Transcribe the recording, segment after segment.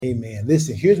Amen.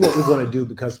 Listen, here's what we're going to do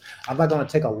because I'm not going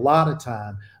to take a lot of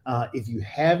time. If you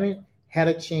haven't had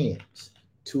a chance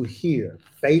to hear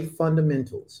Faith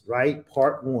Fundamentals, right?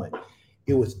 Part one,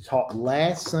 it was taught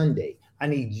last Sunday. I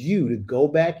need you to go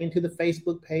back into the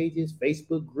Facebook pages,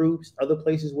 Facebook groups, other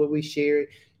places where we share it.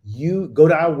 You go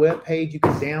to our webpage, you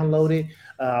can download it.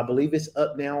 I believe it's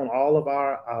up now on all of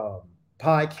our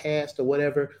podcast or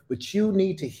whatever, but you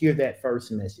need to hear that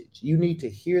first message. You need to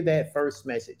hear that first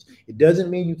message. It doesn't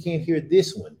mean you can't hear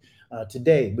this one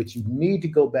today, but you need to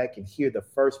go back and hear the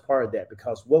first part of that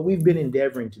because what we've been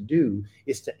endeavoring to do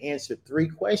is to answer three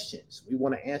questions. We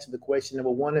want to answer the question number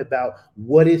one about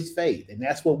what is faith, and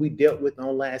that's what we dealt with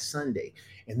on last Sunday.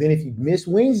 And then if you missed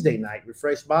Wednesday night,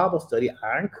 Refresh Bible Study,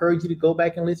 I encourage you to go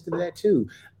back and listen to that too.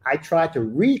 I tried to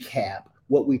recap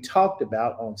what we talked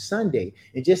about on Sunday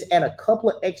and just add a couple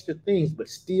of extra things, but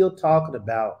still talking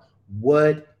about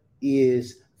what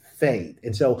is faith.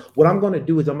 And so, what I'm going to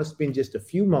do is I'm going to spend just a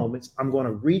few moments. I'm going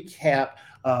to recap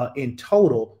in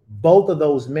total both of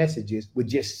those messages with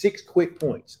just 6 quick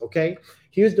points. Okay.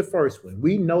 Here's the first one.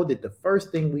 We know that the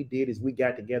first thing we did is we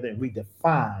got together and we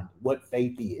defined what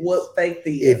faith is. What faith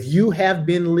is. If you have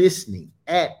been listening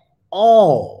at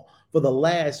all for the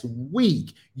last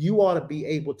week, you ought to be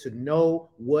able to know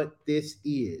what this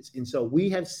is. And so we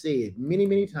have said many,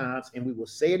 many times, and we will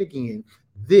say it again,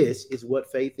 this is what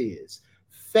faith is.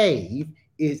 Faith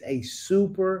is a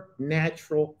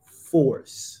supernatural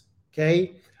force,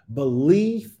 okay?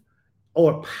 Belief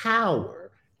or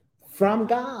power from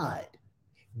God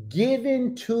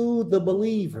given to the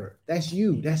believer. That's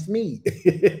you, that's me,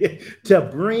 to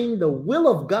bring the will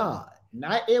of God,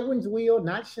 not Edwin's will,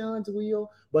 not Sean's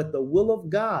will, but the will of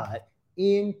God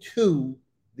into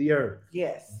the earth.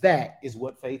 Yes. That is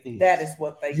what faith is. That is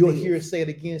what faith You'll is. hear us say it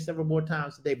again several more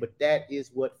times today, but that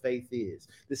is what faith is.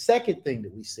 The second thing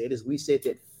that we said is we said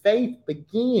that faith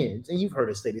begins, and you've heard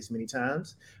us say this many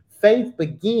times, faith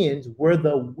begins where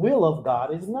the will of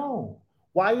God is known.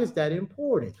 Why is that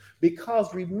important?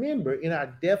 Because remember, in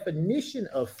our definition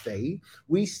of faith,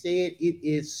 we said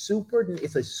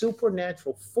it's a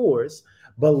supernatural force,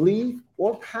 belief,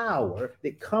 or power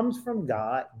that comes from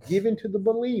God, given to the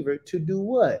believer to do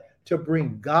what? To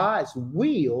bring God's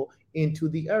will into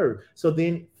the earth. So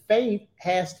then faith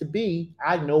has to be,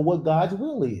 I know what God's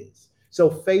will is. So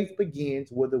faith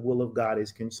begins where the will of God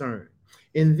is concerned.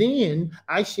 And then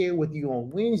I shared with you on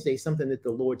Wednesday something that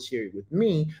the Lord shared with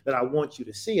me that I want you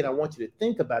to see, and I want you to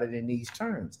think about it in these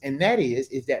terms. And that is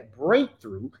that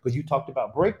breakthrough, because you talked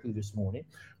about breakthrough this morning,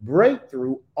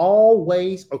 breakthrough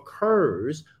always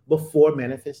occurs before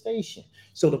manifestation.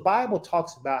 So the Bible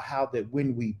talks about how that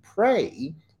when we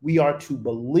pray, we are to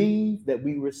believe that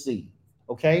we receive.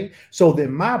 Okay. So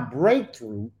then my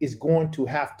breakthrough is going to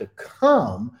have to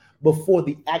come before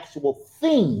the actual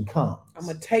thing comes. I'm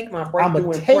going to take my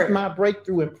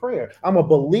breakthrough in prayer. I'm going to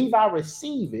believe I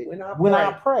receive it when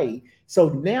I pray. So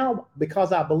now,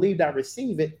 because I believed I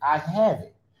receive it, I have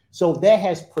it. So that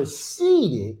has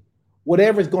preceded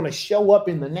whatever's going to show up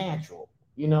in the natural,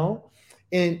 you know?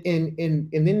 And then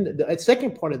the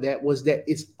second part of that was that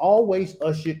it's always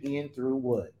ushered in through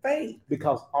what? Faith.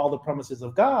 Because all the promises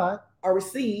of God are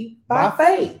received by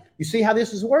faith. You see how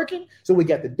this is working? So we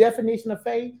got the definition of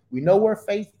faith. We know where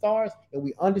faith starts, and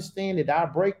we understand that our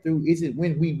breakthrough isn't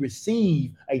when we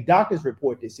receive a doctor's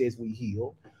report that says we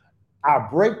heal. Our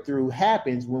breakthrough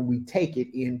happens when we take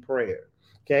it in prayer.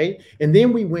 Okay. And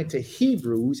then we went to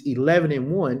Hebrews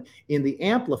 11:1 in the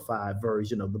Amplified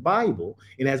version of the Bible.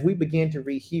 And as we began to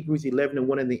read Hebrews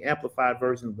 11:1 in the Amplified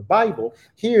version of the Bible,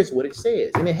 here's what it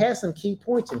says. And it has some key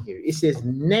points in here. It says,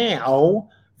 now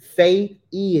faith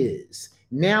is.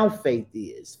 Now faith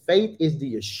is. Faith is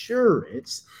the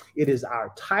assurance. It is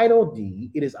our title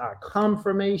deed. It is our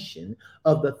confirmation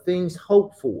of the things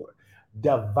hoped for,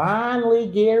 divinely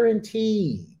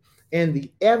guaranteed, and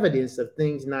the evidence of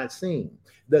things not seen.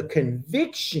 The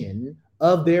conviction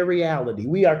of their reality.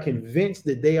 We are convinced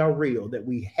that they are real, that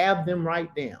we have them right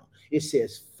now. It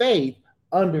says faith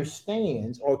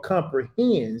understands or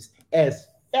comprehends as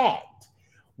fact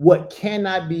what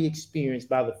cannot be experienced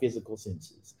by the physical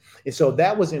senses. And so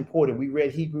that was important. We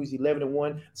read Hebrews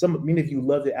 11:1. Many of you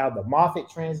loved it out of the Moffat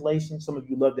translation. Some of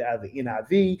you loved it out of the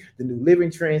NIV, the New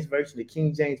Living Translation, the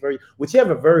King James Version.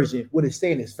 Whichever version, what it's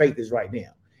saying is faith is right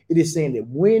now. It is saying that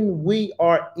when we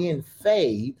are in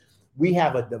faith, we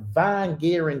have a divine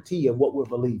guarantee of what we're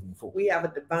believing for. We have a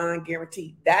divine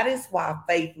guarantee. That is why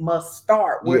faith must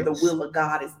start where the will of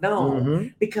God is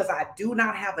known, because I do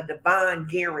not have a divine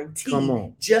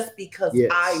guarantee just because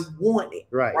I want it.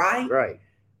 Right.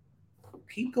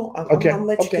 Keep going. I'm Okay. gonna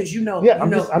let you, Okay. because you know, Yeah, you I'm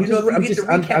know, just, I'm you know, just, if you I'm get just, the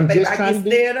recap, I'm baby, just I trying get to do.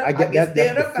 scared up. I I get get that's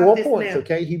scared the up about 4 this points. now.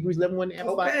 Okay, Hebrews 11:1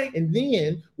 amplified. Okay. And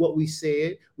then what we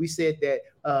said that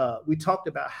we talked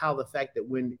about how the fact that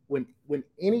when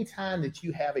any time that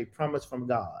you have a promise from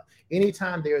God,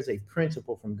 anytime there is a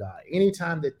principle from God,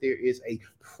 anytime that there is a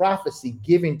prophecy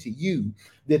given to you,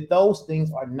 that those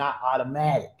things are not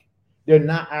automatic. They're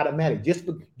not automatic. Just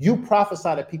you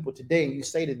prophesy to people today and you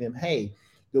say to them, hey,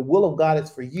 the will of God is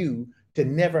for you to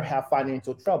never have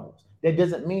financial troubles. That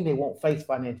doesn't mean they won't face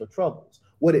financial troubles.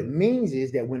 What it means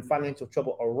is that when financial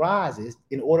trouble arises,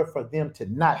 in order for them to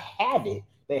not have it,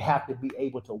 they have to be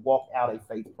able to walk out a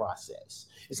faith process.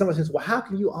 And someone says, well, how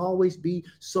can you always be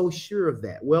so sure of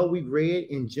that? Well, we read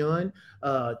in John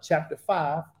chapter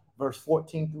 5, verse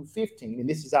 14 through 15, and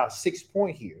this is our 6th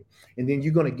point here. And then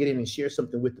you're going to get in and share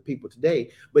something with the people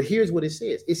today. But here's what it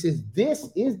says. It says, this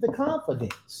is the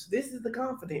confidence. This is the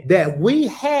confidence that we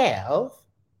have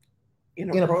in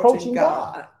approaching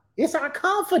God. It's our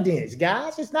confidence,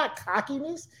 guys. It's not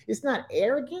cockiness. It's not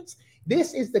arrogance.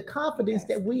 This is the confidence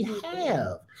that we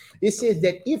have. It says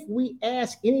that if we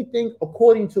ask anything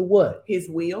according to what? His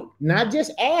will. Not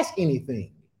just ask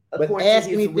anything, but ask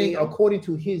anything according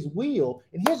to his will.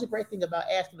 And here's the great thing about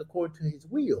asking according to his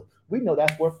will. We know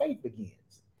that's where faith begins.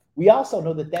 We also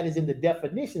know that that is in the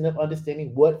definition of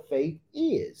understanding what faith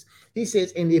is. He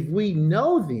says, and if we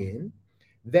know then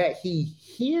that he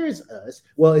hears us,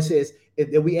 well, it says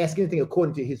that we ask anything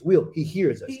according to his will, he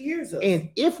hears us. He hears us. And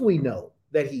if we know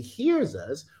that he hears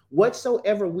us,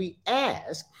 whatsoever we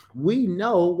ask, we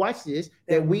know, watch this,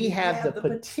 that we have the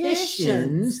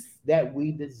petitions that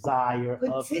we desire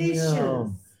of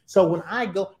him. So when I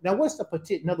go, now what's the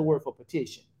petition? Another word for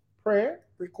petition? Prayer?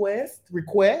 Request.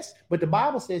 But the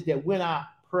Bible says that when I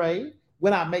pray,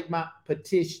 when I make my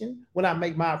petition, when I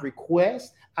make my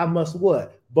request, I must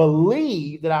what?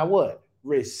 Believe that I what?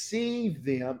 Receive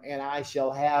them and I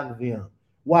shall have them.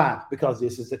 Why? Because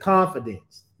this is the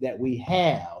confidence that we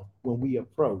have when we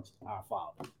approach our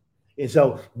Father. And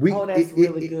so that's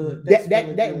really good.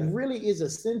 That really is a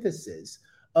synthesis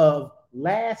of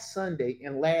last Sunday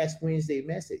and last Wednesday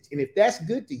message. And if that's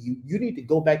good to you, you need to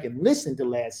go back and listen to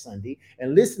last Sunday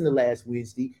and listen to last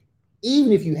Wednesday,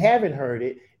 even if you haven't heard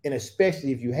it, and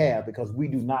especially if you have, because we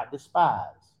do not despise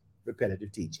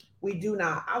repetitive teaching. We do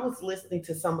not. I was listening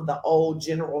to some of the old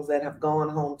generals that have gone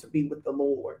home to be with the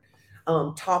Lord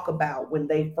talk about when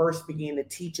they first began to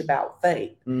teach about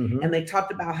faith. Mm-hmm. And they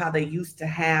talked about how they used to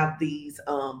have these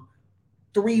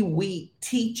 3-week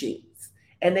teachings.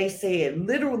 And they said,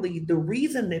 literally, the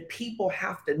reason that people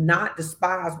have to not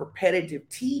despise repetitive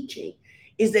teaching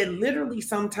is that literally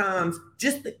sometimes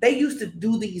they used to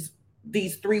do these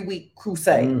 3-week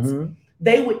crusades. Mm-hmm.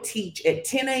 They would teach at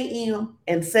 10 a.m.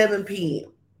 and 7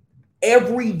 p.m.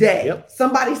 every day. Yep.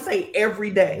 Somebody say every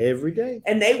day. Every day.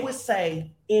 And they would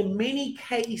say, in many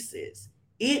cases,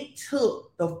 it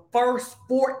took the first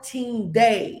 14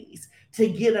 days to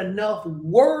get enough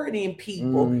word in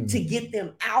people to get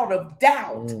them out of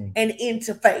doubt and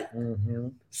into faith. Mm-hmm.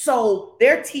 So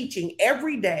they're teaching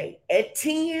every day at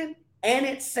 10 and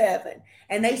at 7.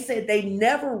 And they said they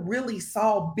never really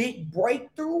saw big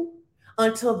breakthrough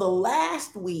until the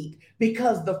last week,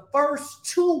 because the first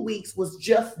 2 weeks was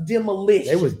just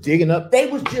demolition. They was digging up. They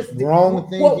was just wrong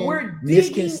thinking. What we're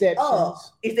digging up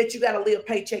is that you got to live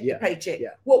paycheck to paycheck. Yeah.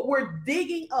 What we're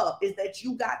digging up is that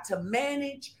you got to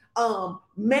manage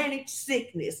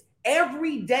sickness.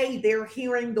 Every day they're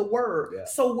hearing the word. Yeah.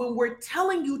 So when we're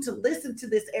telling you to listen to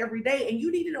this every day, and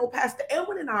you need to know Pastor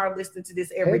Edwin and I are listening to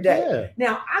this every day. Yeah.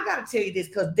 Now, I got to tell you this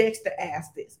because Dexter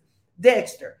asked this.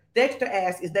 Dexter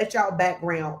asked, is that y'all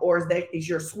background, or is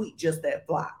your suite just that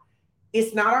fly?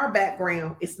 It's not our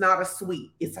background. It's not a suite.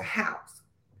 It's a house.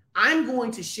 I'm going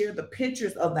to share the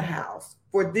pictures of the house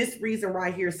for this reason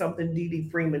right here, something D.D.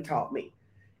 Freeman taught me.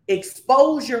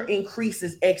 Exposure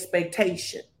increases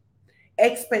expectation.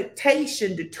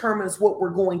 Expectation determines what we're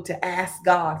going to ask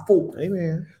God for.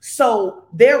 Amen. So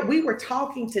we were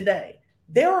talking today.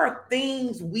 There are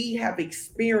things we have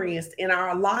experienced in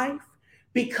our life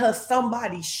because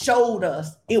somebody showed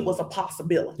us it was a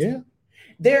possibility.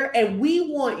 Yeah. And we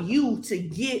want you to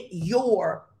get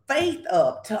your faith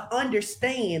up to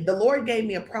understand. The Lord gave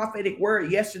me a prophetic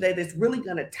word yesterday that's really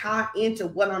going to tie into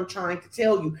what I'm trying to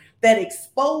tell you, that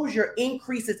exposure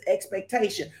increases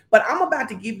expectation. But I'm about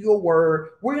to give you a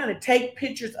word. We're going to take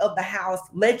pictures of the house,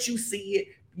 let you see it.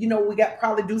 You know, we got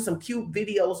probably do some cute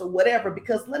videos or whatever,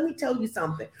 because let me tell you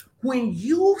something. When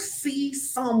you see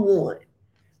someone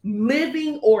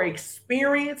living or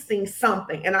experiencing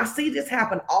something, and I see this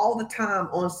happen all the time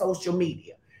on social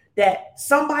media, that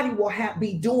somebody will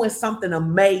be doing something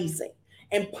amazing,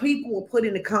 And people will put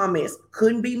in the comments,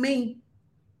 couldn't be me.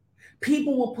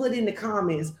 People will put in the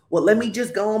comments, well, let me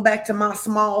just go on back to my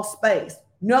small space.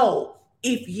 No,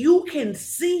 if you can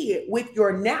see it with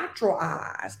your natural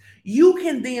eyes, you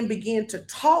can then begin to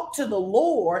talk to the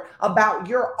Lord about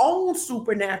your own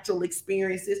supernatural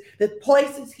experiences, the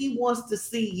places he wants to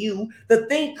see you, the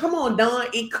thing, come on, Don,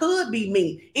 it could be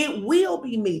me. It will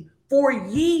be me. For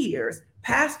years,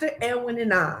 Pastor Edwin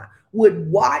and I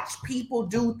would watch people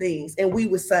do things and we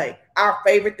would say, our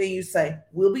favorite thing you say,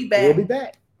 we'll be back. We'll be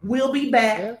back. We'll be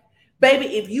back. Yeah.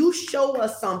 Baby, if you show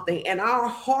us something and our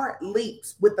heart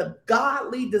leaps with a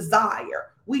godly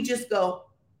desire, we just go,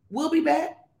 we'll be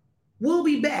back. We'll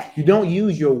be back. You don't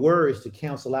use your words to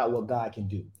cancel out what God can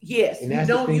do. Yes, and that's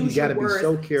you don't the thing use you got to be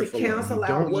so careful. To cancel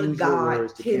out what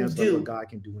God can do. What God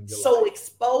can do in your so life.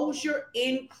 Exposure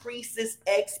increases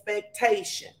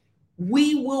expectation.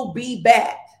 We will be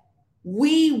back.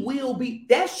 We will be,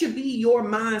 that should be your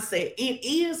mindset. It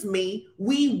is me.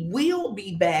 We will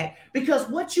be back. Because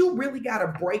what you really got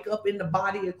to break up in the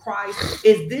body of Christ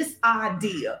is this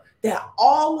idea that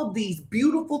all of these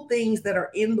beautiful things that are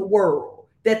in the world,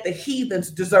 that the heathens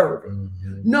deserve it.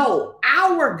 Mm-hmm. No,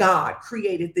 our God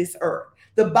created this earth.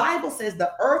 The Bible says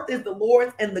the earth is the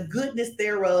Lord's and the goodness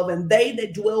thereof, and they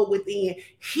that dwell within.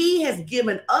 He has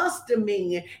given us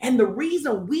dominion. And the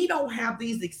reason we don't have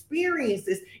these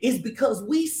experiences is because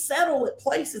we settle at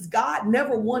places God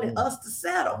never wanted us to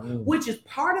settle, which is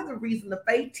part of the reason the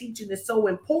faith teaching is so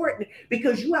important,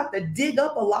 because you have to dig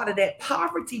up a lot of that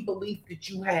poverty belief that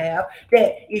you have,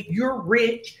 that if you're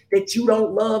rich, that you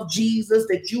don't love Jesus,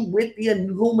 that you with the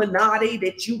Illuminati,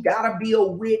 that you gotta be a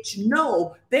witch.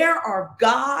 No, there are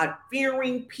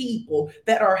God-fearing people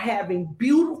that are having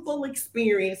beautiful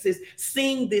experiences,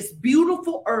 seeing this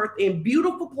beautiful earth in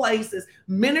beautiful places,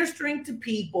 ministering to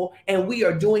people, and we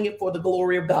are doing it for the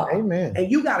glory of God. Amen.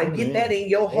 And you got to get that in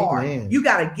your heart. Amen. You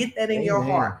got to get that in your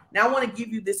heart. Now, I want to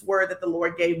give you this word that the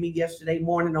Lord gave me yesterday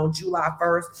morning on July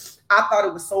 1st. I thought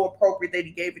it was so appropriate that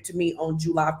he gave it to me on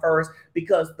July 1st,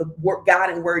 because the God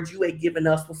and word you had given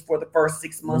us was for the first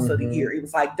 6 months of the year. It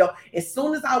was like, as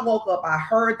soon as I woke up, I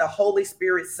heard the Holy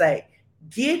Spirit say,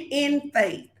 get in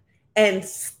faith and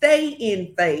stay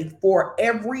in faith for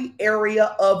every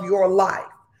area of your life,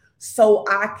 so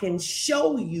I can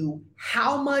show you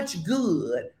how much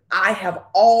good I have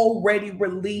already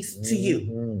released to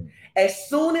you. As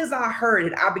soon as I heard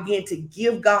it, I began to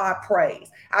give God praise.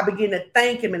 I began to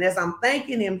thank him. And as I'm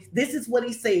thanking him, this is what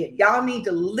he said. Y'all need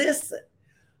to listen.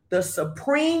 The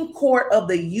Supreme Court of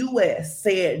the U.S.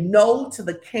 said no to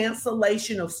the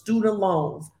cancellation of student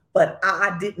loans, but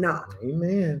I did not.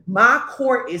 Amen. My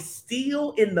court is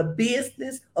still in the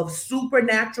business of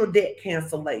supernatural debt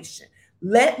cancellation.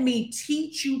 Let me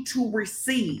teach you to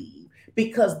receive,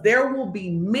 because there will be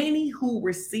many who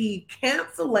receive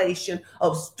cancellation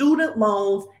of student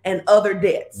loans and other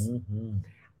debts.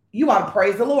 You ought to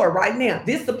praise the Lord right now.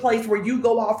 This is the place where you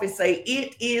go off and say,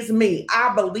 it is me.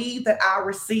 I believe that I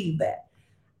receive that.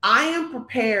 I am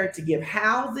prepared to give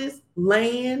houses,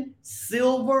 land,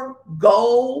 silver,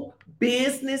 gold,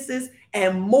 businesses,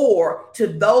 and more to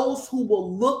those who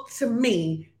will look to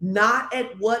me, not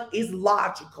at what is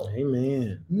logical.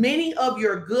 Amen. Many of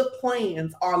your good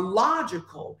plans are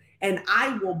logical, and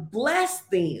I will bless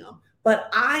them, but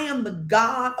I am the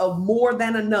God of more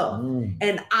than enough,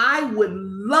 and I would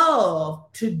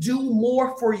love to do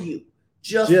more for you.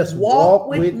 Just walk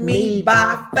with me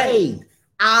by faith.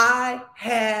 I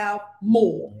have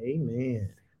more. Amen.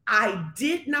 I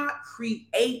did not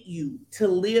create you to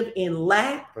live in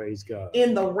lack, praise God,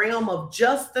 in the realm of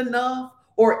just enough,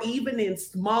 or even in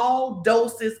small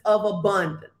doses of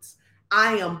abundance.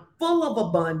 I am full of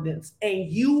abundance, and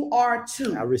you are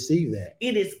too. I receive that.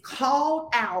 It is called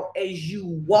out as you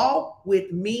walk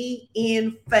with me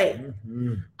in faith.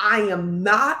 I am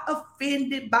not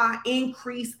offended by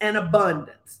increase and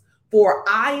abundance, for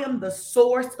I am the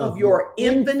source of your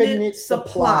infinite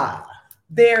supply.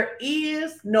 There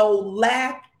is no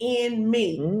lack in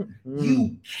me.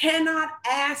 You cannot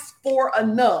ask for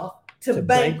enough to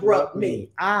bankrupt me.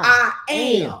 I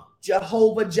am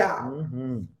Jehovah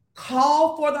Jireh.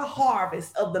 Call for the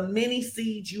harvest of the many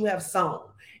seeds you have sown.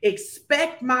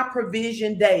 Expect my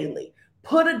provision daily.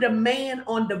 Put a demand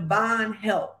on divine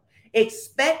help.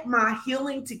 Expect my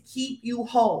healing to keep you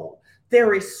whole.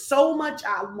 There is so much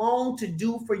I long to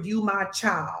do for you, my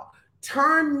child.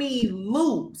 Turn me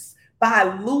loose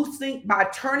by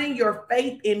turning your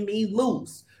faith in me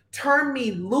loose. Turn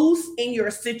me loose in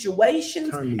your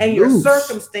situations and your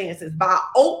circumstances by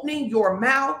opening your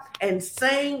mouth and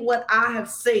saying what I have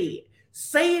said.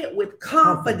 Say it with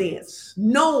confidence,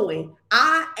 knowing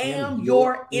I am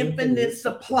your infinite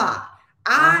supply.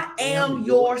 I am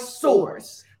your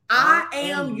source. I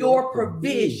am your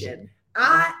provision.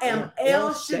 I am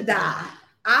El Shaddai.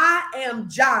 I am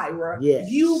Jireh. Yes.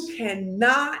 You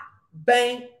cannot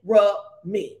bankrupt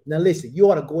me. Now listen,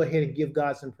 you ought to go ahead and give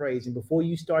God some praise. And before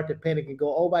you start to panic and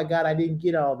go, oh my God, I didn't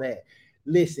get all that.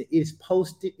 Listen, it's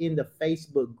posted in the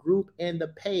Facebook group and the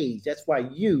page. That's why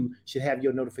you should have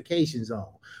your notifications on.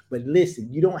 But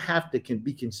listen, you don't have to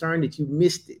be concerned that you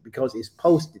missed it because it's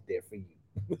posted there for you.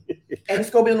 And it's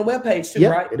going to be on the webpage too,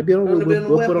 right? It'll be on the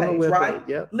webpage, right?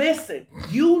 Yep. Listen,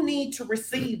 you need to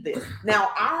receive this. Now,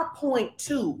 our point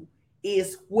 2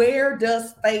 is, where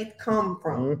does faith come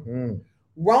from?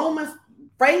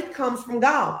 Faith comes from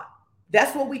God.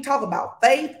 That's what we talk about.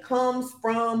 Faith comes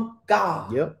from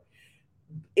God. Yep.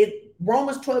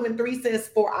 Romans 12:3 says,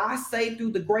 for I say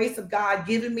through the grace of God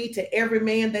given me to every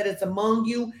man that is among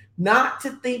you, not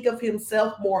to think of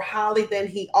himself more highly than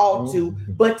he ought to,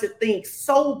 but to think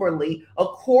soberly,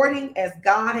 according as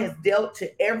God has dealt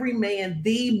to every man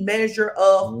the measure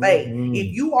of faith.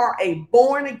 If you are a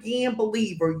born again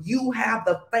believer, you have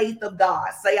the faith of God.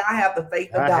 Say, I have the faith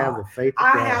of God. I have the faith of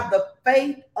God. I have the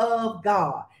faith of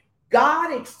God.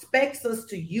 God expects us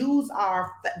to use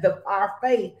our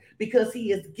faith because he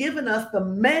has given us the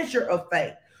measure of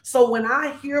faith. So when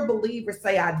I hear believers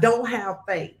say, I don't have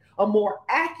faith, a more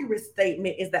accurate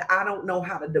statement is that I don't know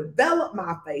how to develop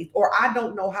my faith, or I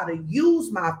don't know how to use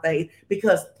my faith,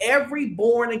 because every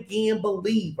born again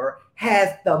believer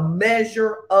has the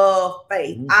measure of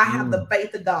faith. I have the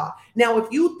faith of God. Now, if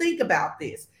you think about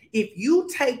this, if you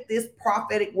take this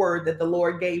prophetic word that the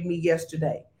Lord gave me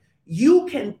yesterday, you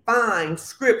can find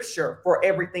scripture for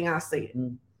everything I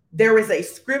said. There is a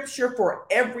scripture for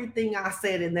everything I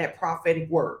said in that prophetic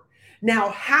word. Now,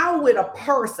 how would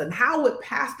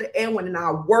Pastor Edwin and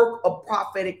I work a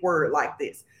prophetic word like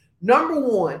this? Number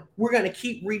one, we're going to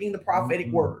keep reading the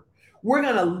prophetic word. We're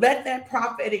going to let that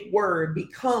prophetic word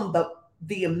become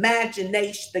the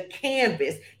imagination, the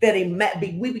canvas that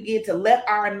we begin to let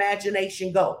our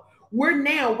imagination go. We're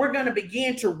going to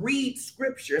begin to read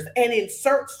scriptures and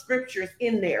insert scriptures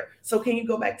in there. So can you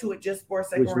go back to it just for a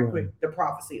second, real quick? The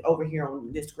prophecy over here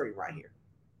on this screen right here.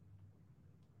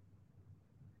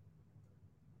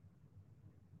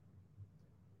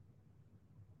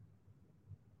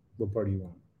 What part do you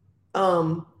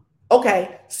want?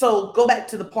 Okay, so go back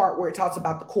to the part where it talks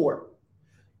about the court.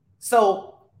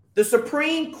 So the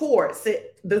Supreme Court of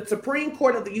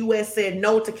the U.S. said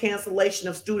no to cancellation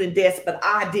of student debts, but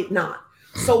I did not.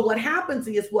 So what happens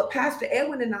is, what Pastor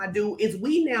Edwin and I do is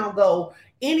we now go,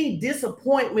 any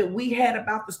disappointment we had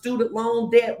about the student loan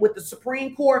debt with the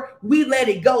Supreme Court, we let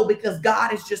it go because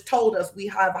God has just told us we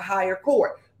have a higher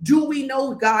court. Do we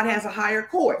know God has a higher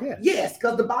court? Yes,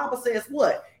 because the Bible says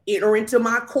what? Enter into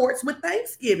my courts with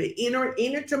thanksgiving.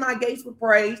 Enter to my gates with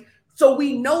praise. So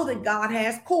we know that God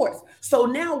has courts. So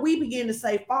now we begin to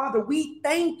say, Father, we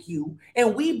thank you,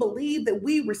 and we believe that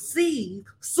we receive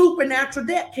supernatural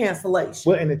debt cancellation.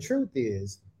 Well, and the truth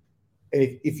is,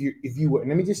 if you were,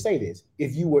 let me just say this,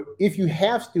 if you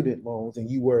have student loans and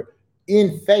you were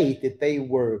in faith that they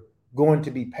were going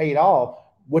to be paid off,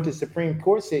 what the Supreme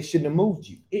Court said shouldn't have moved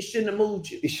you. It shouldn't have moved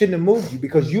you. It shouldn't have moved you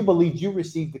because you believed you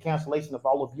received the cancellation of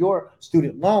all of your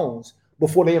student loans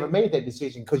before they ever made that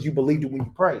decision, because you believed it when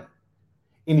you prayed.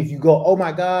 And if you go, oh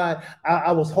my God,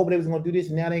 I was hoping they was going to do this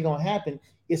and now it ain't going to happen,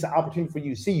 it's an opportunity for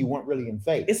you to see you weren't really in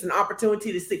faith. It's an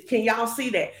opportunity to see. Can y'all see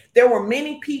that? There were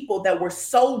many people that were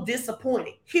so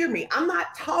disappointed. Hear me. I'm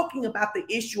not talking about the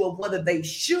issue of whether they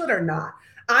should or not.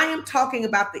 I am talking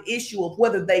about the issue of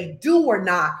whether they do or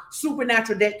not.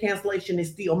 Supernatural debt cancellation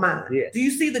is still mine. Yes. Do you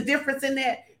see the difference in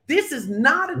that? This is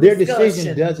not a Their discussion.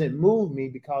 decision doesn't move me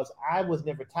because I was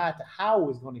never tied to how it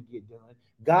was going to get done.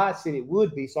 God said it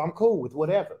would be, so I'm cool with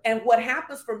whatever. And what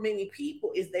happens for many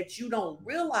people is that you don't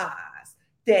realize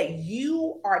that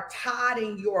you are tied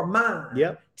in your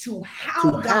mind to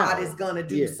how God is going to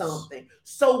do something.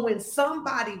 So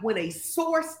when a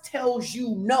source tells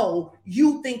you no,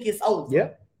 you think it's over.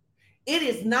 Yep. It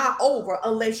is not over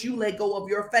unless you let go of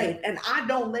your faith. And I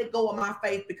don't let go of my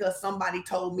faith because somebody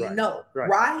told me no.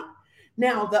 Right?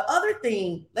 Now, the other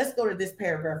thing, let's go to this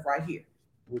paragraph right here.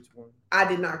 Which one? I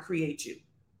did not create you.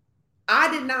 I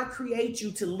did not create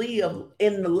you to live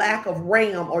in the lack of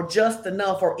RAM or just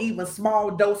enough or even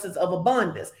small doses of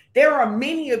abundance. There are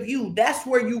many of you, that's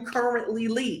where you currently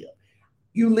live.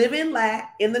 You live in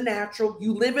lack in the natural,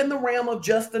 you live in the realm of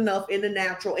just enough in the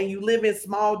natural, and you live in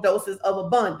small doses of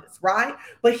abundance, right?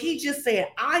 But he just said,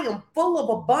 I am full of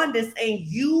abundance and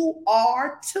you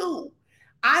are too.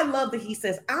 I love that he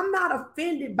says, I'm not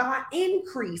offended by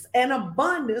increase and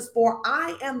abundance, for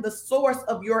I am the source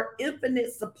of your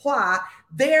infinite supply.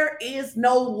 There is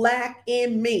no lack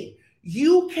in me.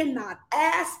 You cannot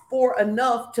ask for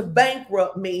enough to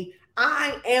bankrupt me.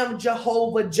 I am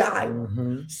Jehovah Jireh.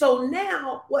 Mm-hmm. So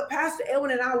now what Pastor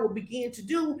Edwin and I will begin to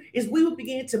do is we will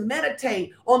begin to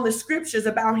meditate on the scriptures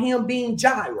about him being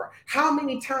Jireh. How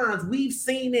many times we've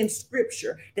seen in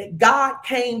scripture that God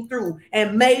came through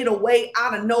and made a way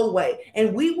out of no way.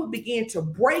 And we will begin to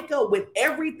break up with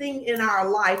everything in our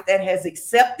life that has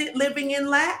accepted living in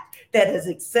lack, that has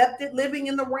accepted living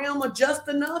in the realm of just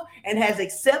enough, and has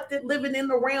accepted living in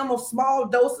the realm of small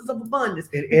doses of abundance.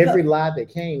 And every lie that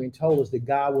came and told us that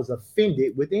God was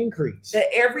offended with increase. That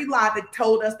every lie that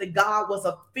told us that God was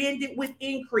offended with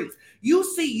increase. You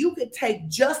see, you could take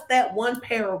just that one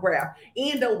paragraph,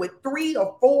 end up with 3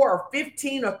 or 4 or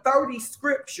 15 or 30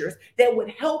 scriptures that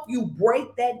would help you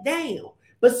break that down.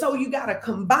 But so you got to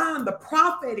combine the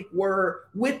prophetic word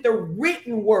with the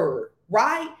written word,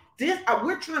 right?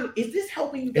 We're trying to, is this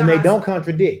helping you guys? And they don't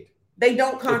contradict. They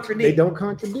don't contradict. They don't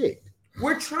contradict.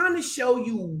 We're trying to show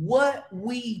you what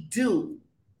we do.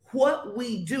 What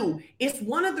we do. It's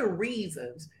one of the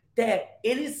reasons that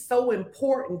it is so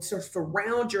important to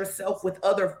surround yourself with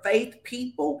other faith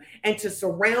people and to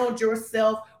surround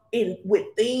yourself with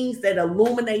things that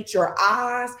illuminate your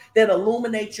eyes, that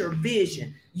illuminate your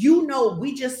vision. You know,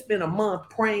 we just spent a month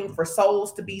praying for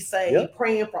souls to be saved,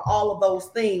 praying for all of those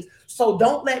things. So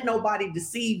don't let nobody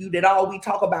deceive you that all we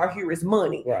talk about here is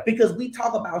money, because we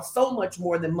talk about so much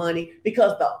more than money,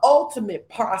 because the ultimate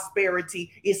prosperity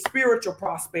is spiritual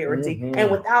prosperity. Mm-hmm. And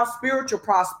without spiritual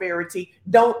prosperity,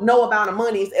 don't know about the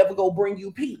money is ever going to bring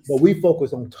you peace. But we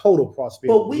focus on total prosperity.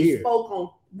 But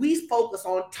we focus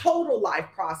on total life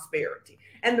prosperity.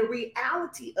 And the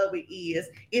reality of it is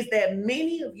that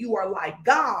many of you are like,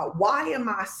 God, why am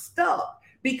I stuck?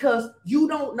 Because you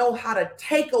don't know how to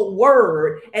take a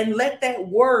word and let that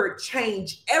word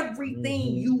change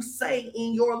everything you say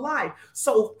in your life.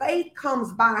 So faith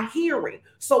comes by hearing.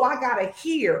 So I got to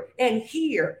hear and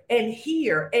hear and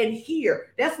hear and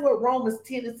hear. That's what Romans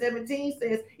 10 and 17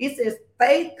 says. It says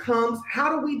faith comes.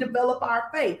 How do we develop our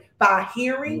faith? By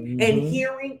hearing and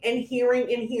hearing and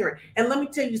hearing and hearing. And let me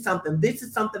tell you something. This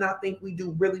is something I think we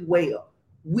do really well.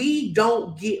 We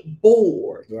don't get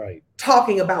bored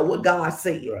talking about what God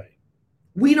said.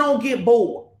 We don't get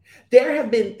bored. There have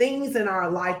been things in our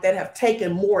life that have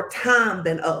taken more time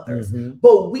than others,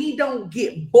 but we don't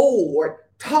get bored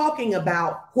talking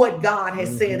about what God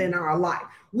has said in our life.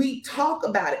 We talk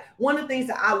about it. One of the things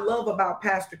that I love about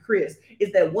Pastor Chris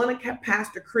is that one of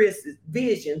Pastor Chris's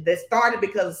visions that started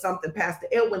because of something Pastor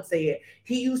Edwin said.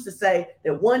 He used to say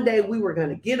that one day we were going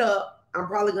to get up. I'm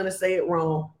probably going to say it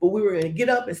wrong, but we were going to get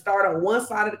up and start on one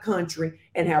side of the country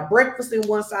and have breakfast in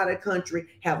one side of the country,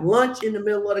 have lunch in the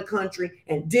middle of the country,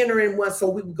 and dinner in one. So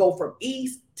we would go from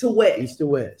east to west. East to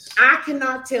west. I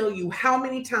cannot tell you how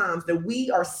many times that we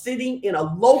are sitting in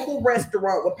a local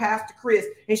restaurant with Pastor Chris,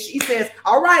 and she says,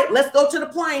 all right, let's go to the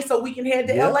plane so we can head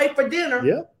to LA for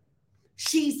dinner.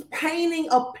 She's painting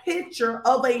a picture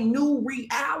of a new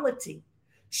reality.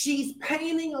 She's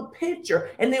painting a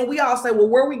picture. And then we all say, well,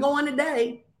 where are we going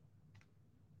today?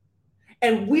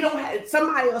 And we don't have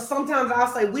somebody else. Sometimes I'll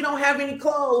say, we don't have any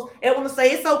clothes. And when I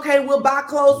say, it's okay, we'll buy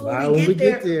clothes when we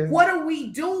get there. What are we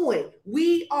doing?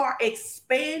 We are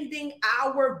expanding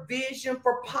our vision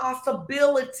for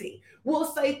possibility.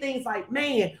 We'll say things like,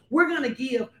 man, we're going to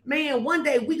give, one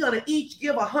day we're going to each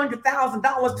give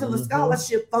 $100,000 to the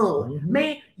scholarship fund.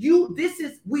 Man,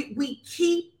 we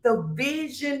keep the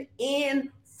vision in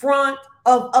front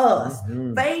of us.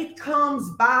 Faith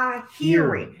comes by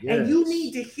hearing. And you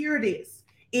need to hear this.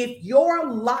 If your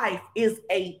life is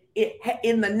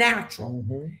in the natural,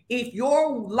 if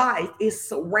your life is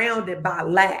surrounded by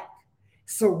lack,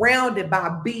 surrounded by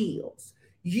bills,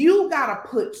 you got to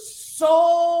put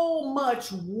so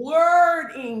much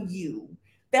word in you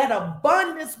that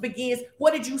abundance begins.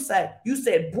 What did you say? You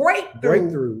said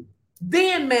breakthrough.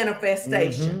 Then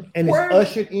manifestation. And it's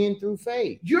ushered in through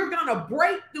faith. You're going to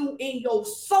break through in your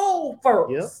soul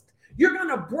first. You're going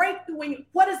to break through in.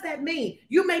 What does that mean?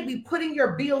 You may be putting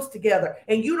your bills together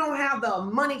and you don't have the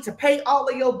money to pay all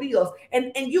of your bills.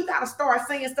 And you got to start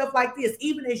saying stuff like this,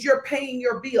 even as you're paying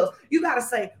your bills. You got to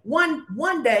say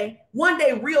one day,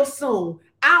 real soon,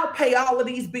 I'll pay all of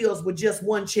these bills with just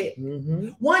one check.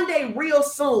 One day, real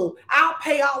soon, I'll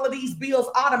pay all of these bills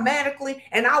automatically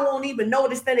and I won't even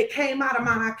notice that it came out of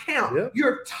my account.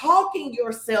 You're talking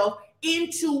yourself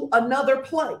into another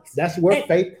place. That's where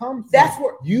faith comes from. That's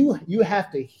where you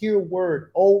have to hear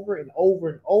word over and over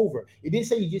and over. It didn't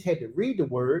say you just had to read the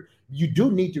word. You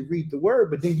do need to read the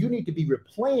word, but then you need to be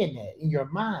replaying that in your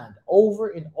mind over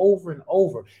and over and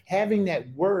over, having that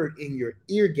word in your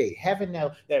ear gate, having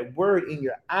that word in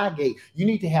your eye gate. You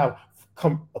need to have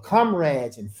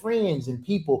comrades and friends and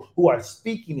people who are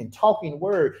speaking and talking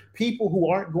word, people who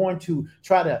aren't going to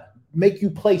try to make you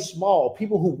play small,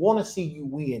 people who want to see you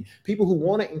win, people who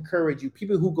want to encourage you,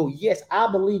 people who go, yes, I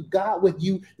believe God with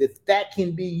you, that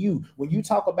can be you. When you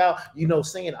talk about,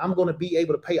 saying I'm going to be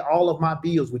able to pay all of my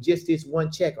bills with just this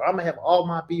one check, or I'm going to have all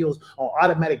my bills on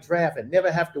automatic draft and never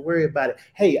have to worry about it.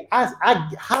 Hey, I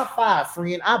high five,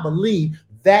 friend. I believe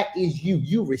that is you.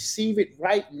 You receive it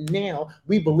right now.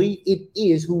 We believe it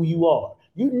is who you are.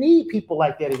 You need people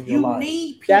like that in your life. You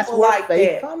need people That's where like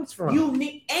faith that comes from. You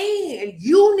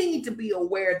need to be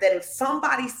aware that if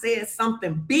somebody says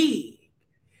something big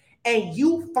and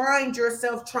you find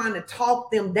yourself trying to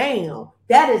talk them down,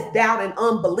 that is doubt and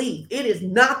unbelief. It is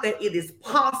not that it is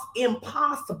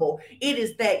impossible. It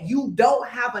is that you don't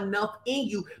have enough in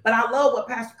you. But I love what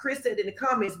Pastor Chris said in the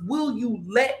comments. Will you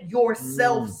let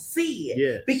yourself see it?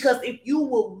 Yes. Because if you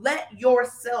will let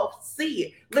yourself see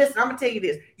it, listen, I'm going to tell you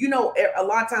this. A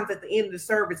lot of times at the end of the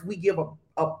service, we give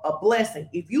a blessing.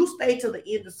 If you stay to the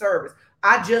end of the service,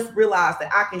 I just realized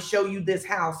that I can show you this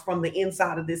house from the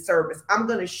inside of this service. I'm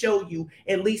going to show you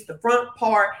at least the front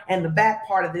part and the back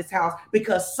part of this house,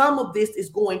 because some of this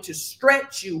is going to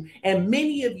stretch you. And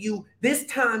many of you, this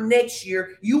time next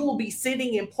year, you will be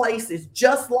sitting in places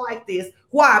just like this.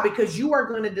 Why? Because you are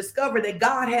going to discover that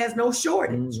God has no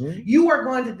shortage. Mm-hmm. You are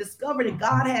going to discover that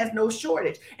God has no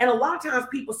shortage. And a lot of times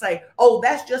people say, oh,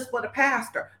 that's just for the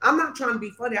pastor. I'm not trying to be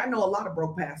funny. I know a lot of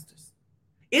broke pastors.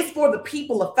 It's for the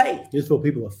people of faith. It's for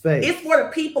people of faith. It's for the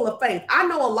people of faith. I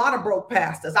know a lot of broke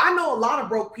pastors. I know a lot of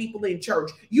broke people in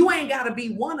church. You ain't got to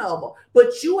be one of them.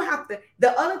 But you have to.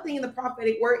 The other thing in the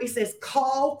prophetic word, it says,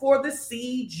 call for the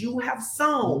seeds you have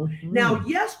sown. Mm-hmm. Now,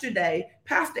 yesterday,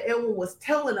 Pastor Edwin was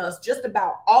telling us just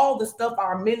about all the stuff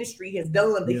our ministry has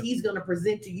done that he's going to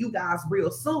present to you guys real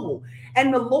soon.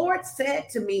 And the Lord said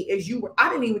to me, I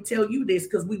didn't even tell you this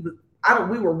because we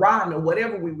were riding or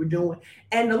whatever we were doing.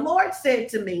 And the Lord said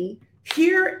to me,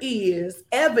 here is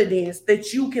evidence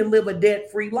that you can live a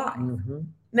debt-free life. Mm-hmm.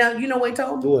 Now, you know what he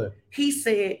told me? What? He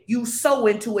said, you sow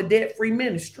into a debt-free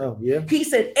ministry. Oh, yeah. He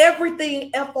said,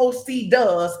 everything FOC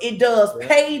does, it does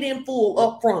paid in full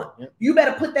up front. Yeah. You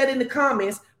better put that in the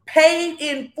comments, paid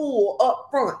in full up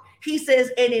front. He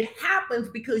says, and it happens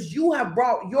because you have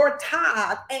brought your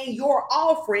tithe and your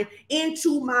offering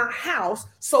into my house,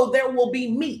 so there will be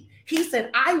meat. He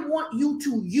said, I want you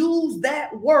to use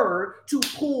that word to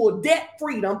pull debt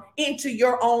freedom into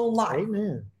your own life.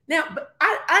 Amen. Now, but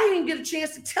I didn't get a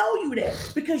chance to tell you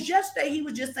that, because yesterday he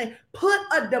was just saying, put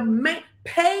a demand,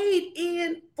 paid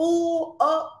in full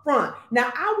up front.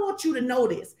 Now, I want you to know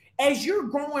this. As you're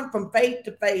growing from faith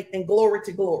to faith and glory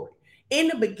to glory, in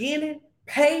the beginning,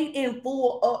 paid in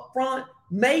full up front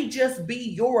may just be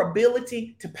your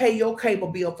ability to pay your cable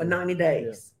bill for 90 days.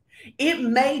 Yeah. It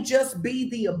may just be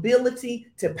the ability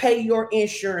to pay your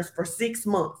insurance for 6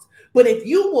 months. But if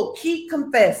you will keep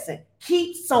confessing,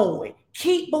 keep sowing,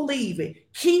 keep believing,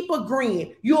 keep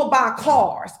agreeing, you'll buy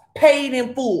cars paid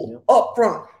in full up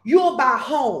front. You'll buy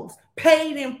homes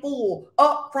paid in full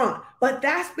up front. But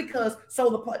that's because,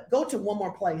 go to one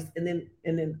more place and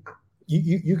then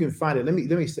you can find it. Let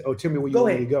me say, tell me where you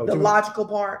want me to go. The logical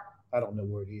part. I don't know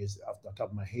where it is off the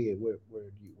top of my head. Where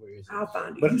is it? I'll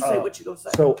find it. But, you say what you're going to say.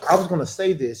 So I was going to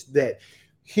say this, that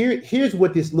here's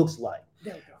what this looks like.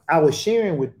 There we go. I was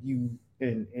sharing with you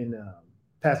and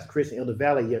Pastor Chris and Elder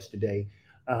Valley yesterday,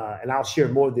 and I'll share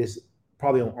more of this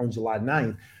probably on July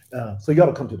 9th. So y'all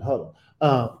will come to the huddle.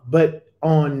 But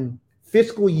on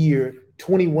fiscal year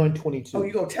 21-22. Oh,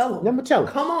 you're going to tell them? I'm going to tell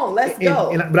them. Come on, let's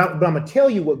go. But I'm going to tell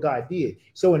you what God did.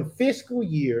 So in fiscal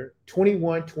year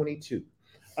 21-22,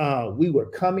 we were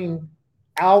coming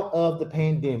out of the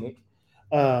pandemic.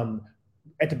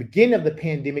 At the beginning of the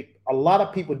pandemic, a lot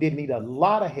of people did need a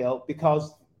lot of help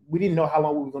because we didn't know how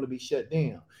long we were going to be shut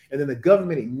down. And then the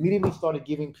government immediately started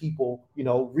giving people,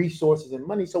 resources and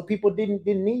money. So people didn't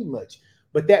need much,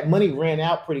 but that money ran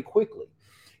out pretty quickly.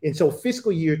 And so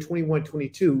fiscal year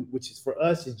 21-22, which is for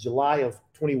us is July of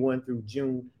 21 through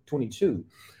June 22.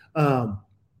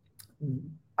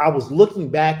 I was looking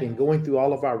back and going through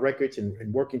all of our records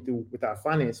and working through with our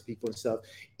finance people and stuff.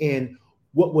 And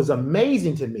what was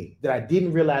amazing to me that I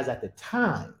didn't realize at the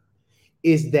time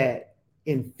is that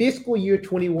in fiscal year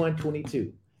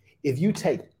 21-22, if you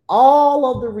take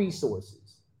all of the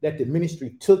resources that the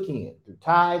ministry took in through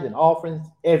tithe and offerings,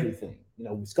 everything.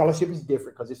 Scholarship is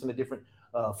different because it's in a different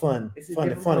fund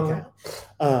account.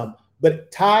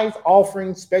 But tithes,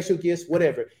 offerings, special gifts,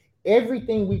 whatever,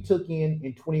 everything we took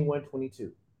in 21,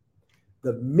 22,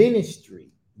 the ministry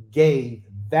gave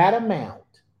that amount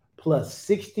plus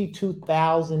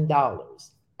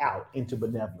 $62,000 out into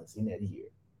benevolence in that year.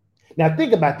 Now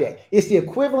think about that. It's the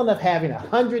equivalent of having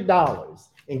 $100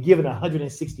 and giving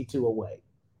 162 away.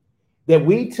 That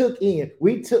we took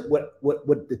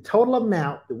what the total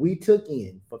amount that we took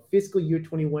in for fiscal year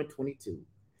 21, 22.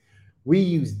 We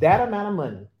used that amount of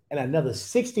money and another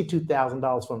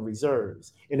 $62,000 from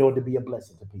reserves in order to be a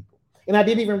blessing to people. And I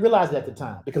didn't even realize it at the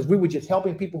time because we were just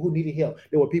helping people who needed help.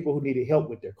 There were people who needed help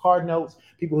with their card notes,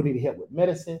 people who needed help with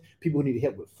medicine, people who needed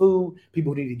help with food,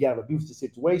 people who needed to get out of abusive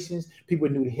situations, people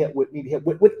who needed help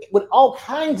with all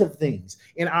kinds of things.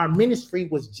 And our ministry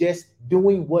was just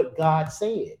doing what God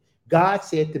said. God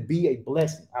said to be a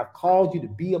blessing. I've called you to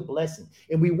be a blessing.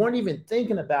 And we weren't even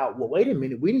thinking about, well, wait a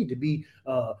minute, we need to be,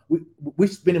 we're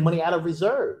spending money out of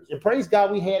reserves. And praise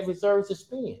God, we had reserves to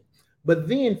spend. But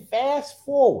then fast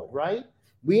forward, right?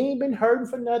 We ain't been hurting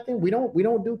for nothing. We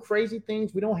don't do crazy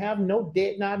things. We don't have no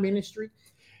debt in our ministry.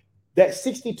 That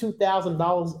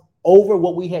 $62,000 over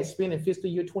what we had spent in fiscal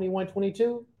year 21,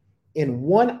 22, in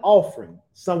one offering,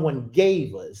 someone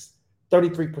gave us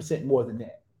 33% more than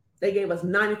that. They gave us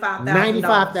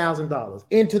 $95,000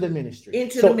 into the ministry.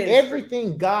 So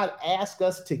everything God asked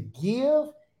us to give,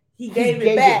 He gave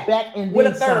it back and with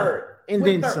then a third. And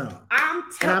then some.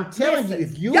 I'm telling you,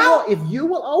 if you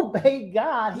will obey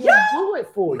God, He'll do it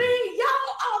for you. Man,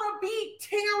 y'all ought to be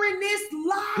tearing this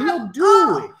live He'll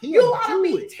do it. You ought to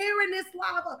be tearing this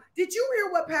live up. Did you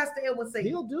hear what Pastor Edwin said?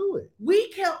 He'll do it. We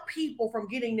kept people from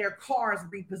getting their cars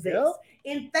repossessed. Yep.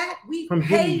 In fact, we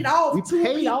paid off two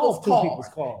people's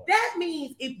cars. That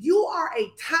means if you are a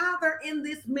tither in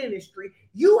this ministry,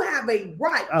 you have a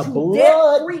right to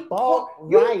debt-free cars.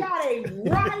 You got a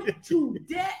right to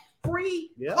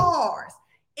debt-free cars.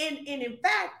 And in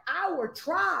fact, our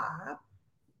tribe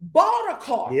bought a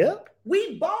car. Yep.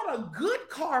 We bought a good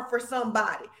car for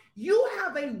somebody. You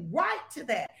have a right to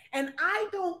that. And I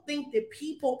don't think that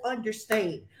people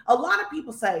understand. A lot of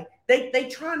people say they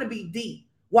trying to be deep.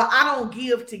 Well, I don't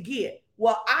give to get.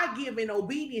 Well, I give in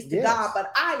obedience to God,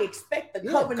 but I expect the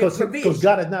covenant provision. Because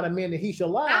God is not a man that He shall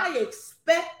lie. I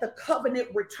expect the covenant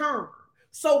return.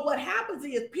 So what happens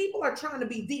is people are trying to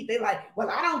be deep. They're like, well,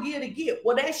 I don't give to get.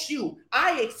 Well, that's you.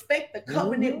 I expect the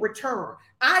covenant return.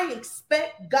 I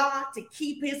expect God to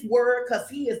keep His word because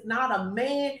He is not a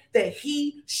man that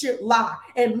He should lie.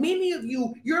 And many of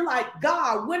you, you're like,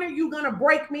 God, when are you going to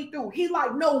break me through? He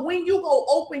like, no, when you go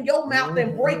open your mouth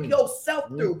and break yourself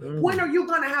through. When are you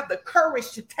going to have the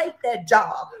courage to take that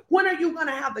job? When are you going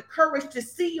to have the courage to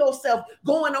see yourself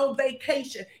going on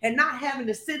vacation and not having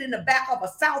to sit in the back of a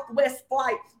Southwest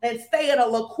flight and stay at a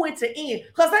La Quinta Inn?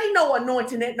 Because ain't no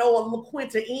anointing at no La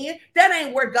Quinta Inn. That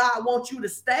ain't where God wants you to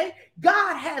stay.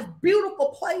 God has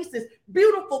beautiful places,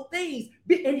 beautiful things,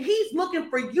 and He's looking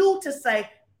for you to say,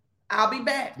 I'll be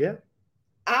back. Yeah.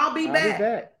 I'll be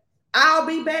back. I'll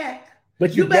be back.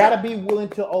 But you got to be willing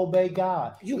to obey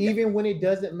God, even when it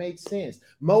doesn't make sense.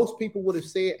 Most people would have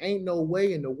said, ain't no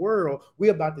way in the world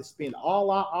we're about to spend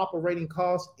all our operating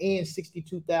costs and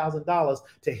 $62,000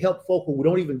 to help folk who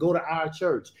don't even go to our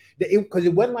church. Because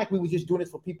it wasn't like we were just doing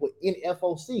this for people in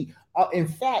FOC. In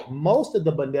fact, most of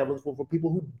the benevolence were for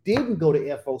people who didn't go to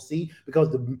FOC,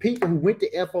 because the people who went to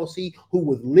FOC who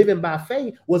was living by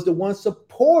faith was the ones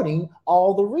supporting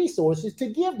all the resources to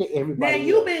give to everybody. Now,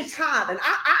 you've been tithing.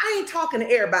 I ain't talking to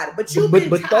everybody, but you've been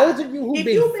tithing. But those of you who've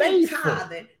been faithful,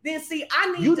 tithing, then see,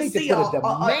 I need to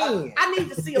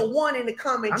see a one in the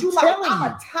comments. I'm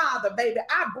a tither, baby.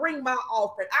 I bring my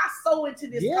offering. I sow into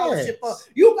this fellowship.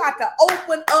 You got to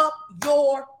open up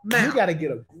your mouth. You got to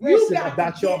get aggressive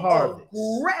about your harvest.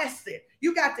 Aggressive.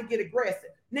 You got to get aggressive.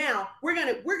 Now we're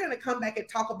gonna come back and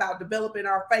talk about developing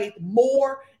our faith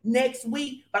more next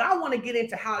week. But I want to get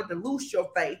into how to loose your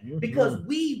faith, because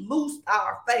we loosed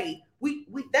our faith. We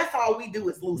that's all we do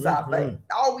is loose our faith.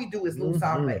 All we do is loose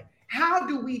our faith. How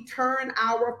do we turn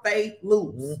our faith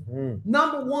loose?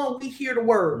 Number one, we hear the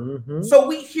word. So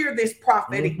we hear this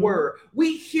prophetic word.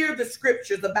 We hear the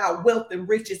scriptures about wealth and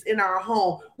riches in our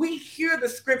home. We hear the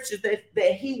scriptures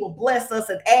that He will bless us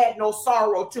and add no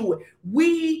sorrow to it.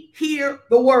 We hear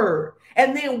the word.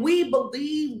 And then we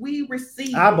believe we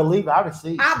receive. I believe I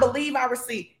receive. I believe I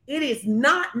receive. It is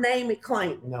not name it,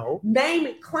 claim it. No. Name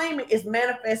it, claim it is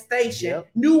manifestation. Yep.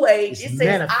 New age. It says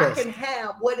manifest. I can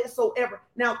have whatsoever.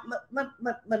 Now,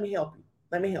 let me help you.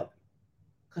 Let me help you.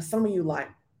 Because some of you like,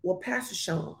 well, Pastor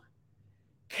Sean,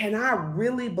 can I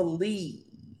really believe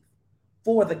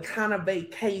for the kind of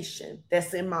vacation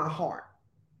that's in my heart?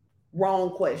 Wrong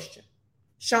question.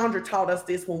 Chandra taught us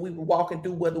this when we were walking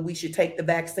through whether we should take the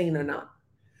vaccine or not.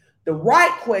 The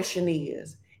right question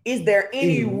is there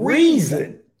any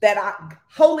reason that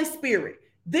Holy Spirit,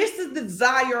 this is the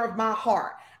desire of my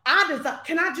heart.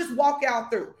 Can I just walk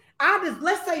out through?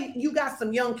 Let's say you got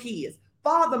some young kids.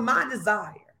 Father, my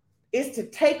desire is to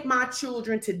take my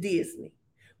children to Disney.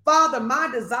 Father, my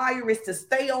desire is to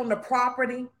stay on the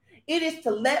property. It is to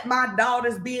let my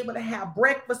daughters be able to have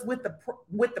breakfast with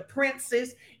the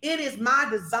princess. It is my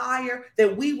desire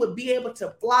that we would be able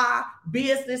to fly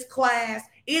business class.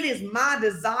 It is my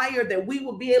desire that we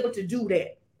will be able to do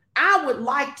that. I would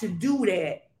like to do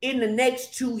that in the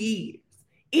next 2 years.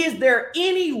 Is there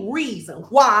any reason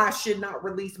why I should not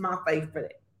release my faith for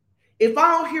that? If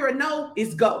I don't hear a no,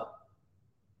 it's go.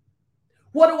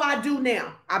 What do I do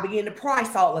now? I begin to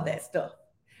price all of that stuff.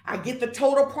 I get the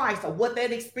total price of what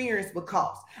that experience would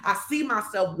cost. I see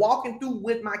myself walking through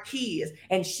with my kids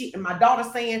and my daughter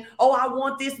saying, oh, I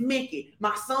want this Mickey.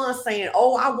 My son saying,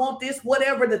 oh, I want this,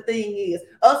 whatever the thing is.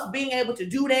 Us being able to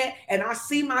do that. And I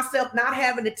see myself not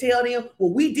having to tell them,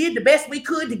 well, we did the best we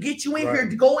could to get you in here,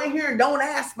 to go in here and don't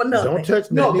ask for nothing. Don't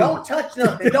touch nothing. No, don't touch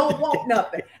nothing. Don't want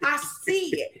nothing. I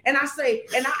see it. And I say,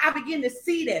 and I begin to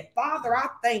see that. Father, I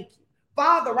thank you.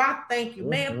 Father, I thank you,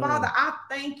 man. Father, I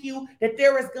thank you that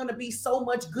there is going to be so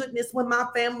much goodness when my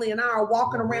family and I are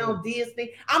walking around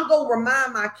Disney. I'm going to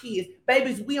remind my kids,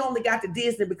 babies, we only got to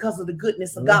Disney because of the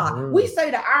goodness of God. We say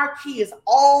to our kids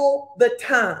all the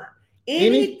time,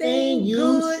 anything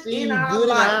good in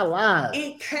our life,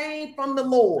 it came from the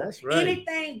Lord. That's right.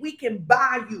 Anything we can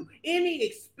buy you, any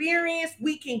experience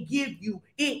we can give you,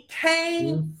 it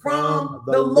came from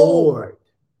the Lord.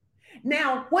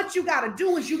 Now, what you got to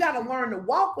do is you got to learn to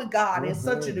walk with God in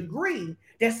such a degree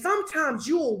that sometimes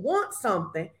you will want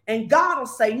something and God will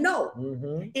say no.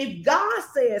 If God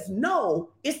says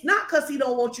no, it's not because he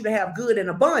don't want you to have good in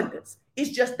abundance. It's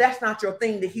just that's not your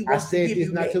thing that he wants to give you. I said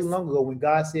this not too long ago. When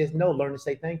God says no, learn to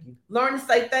say thank you. Learn to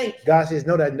say thank you. God says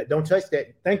no, don't touch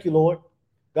that. Thank you, Lord.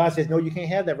 God says no, you can't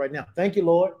have that right now. Thank you,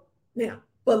 Lord. Now,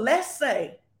 but let's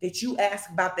say that you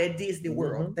ask about that Disney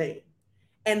World thing.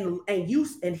 And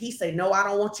he say, no, I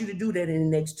don't want you to do that in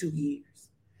the next 2 years.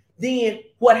 Then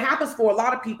what happens for a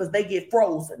lot of people is they get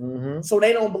frozen. So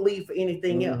they don't believe for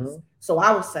anything else. So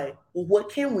I would say, well, what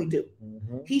can we do?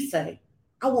 He say,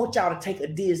 I want y'all to take a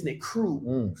Disney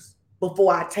cruise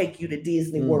before I take you to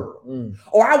Disney World.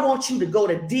 Or I want you to go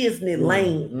to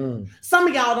Disneyland. Some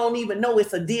of y'all don't even know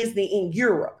it's a Disney in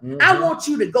Europe. I want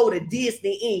you to go to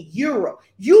Disney in Europe.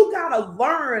 You got to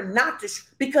learn not to,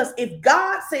 because if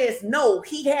God says no,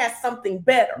 he has something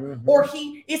better. Or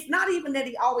it's not even that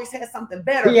he always has something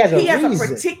better. He has a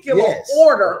particular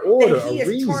order that he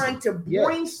is trying to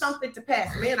bring something to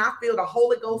pass. Man, I feel the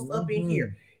Holy Ghost up in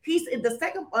here.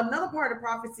 Another part of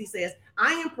prophecy says,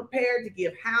 I am prepared to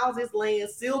give houses,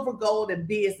 land, silver, gold, and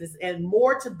business, and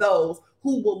more to those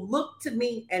who will look to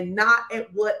me and not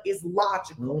at what is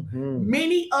logical.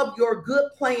 Many of your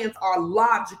good plans are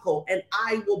logical, and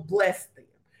I will bless them.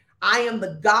 I am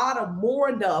the God of more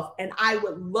enough, and I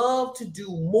would love to do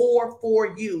more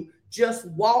for you. Just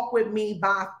walk with me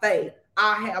by faith.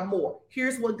 I have more.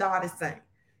 Here's what God is saying.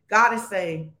 God is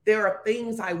saying, there are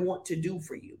things I want to do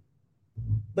for you,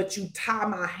 but you tie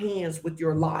my hands with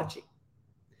your logic.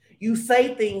 You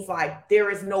say things like,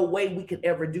 there is no way we could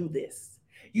ever do this.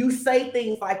 You say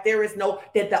things like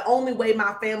that the only way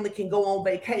my family can go on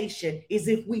vacation is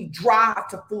if we drive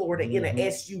to Florida in an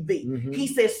SUV. He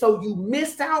says, so you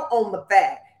missed out on the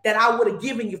fact that I would have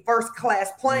given you first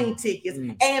class plane tickets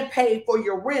and paid for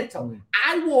your rental.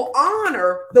 I will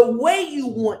honor the way you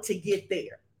want to get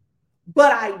there.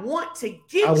 But I want to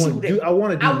get you there. I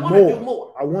want to do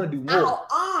more. I want to do more.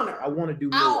 I want to do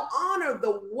more. I'll honor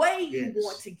the way you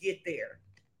want to get there.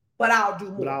 But I'll do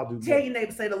more. Tell your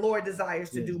neighbor, say the Lord desires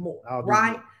to do more.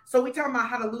 Right? So we talking about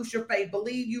how to lose your faith.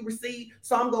 Believe you receive.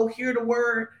 So I'm going to hear the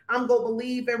word. I'm going to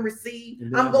believe and receive.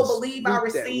 I'm going to believe I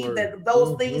receive that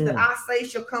those things that I say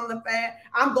shall come to pass.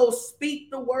 I'm going to speak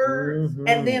the word.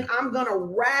 And then I'm going to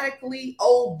radically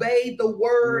obey the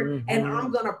word. And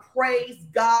I'm going to praise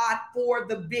God for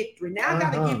the victory. Now I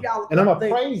got to give y'all and I'm going to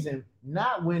praise him,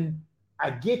 not when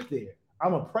I get there.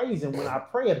 I'm going to praise him when I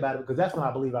pray about it, because that's when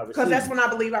I believe I receive. Because that's when I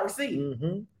believe I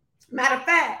receive. Matter of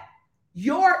fact,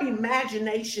 your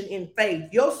imagination in faith,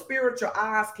 your spiritual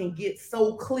eyes can get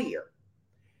so clear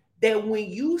that when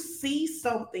you see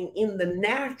something in the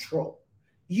natural,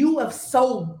 you have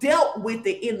so dealt with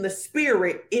it in the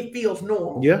spirit, it feels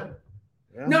normal. Yeah.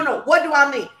 No, what do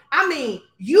I mean? I mean,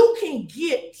 you can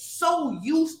get so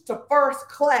used to first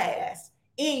class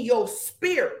in your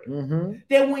spirit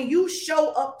that when you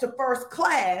show up to first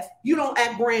class, you don't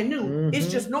act brand new.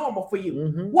 It's just normal for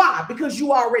you. Why? Because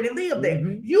you already live there.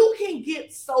 You can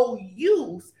get so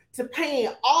used to paying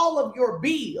all of your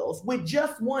bills with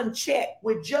just one check,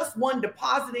 with just one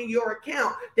deposit in your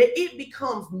account, that it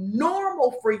becomes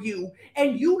normal for you,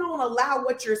 and you don't allow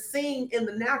what you're seeing in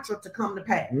the natural to come to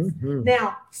pass.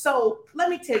 Now, so let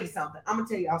me tell you something. I'm gonna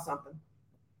tell y'all something.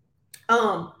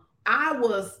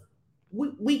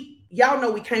 We y'all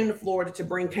know we came to Florida to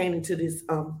bring Kanan to this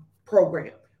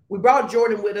program. We brought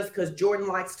Jordan with us because Jordan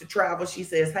likes to travel. She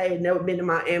says, "Hey, never been to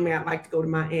Miami. I'd like to go to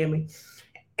Miami."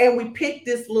 And we picked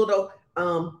this little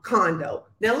condo.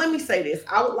 Now, let me say this.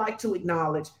 I would like to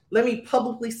acknowledge. Let me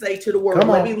publicly say to the world.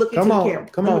 Let me look into the camera.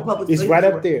 Come on. It's right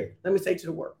up there. Let me say to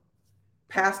the world.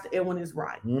 Pastor Edwin is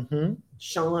right.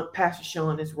 Pastor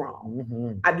Sean is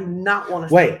wrong. I do not want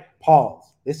to wait. Pause.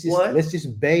 Let's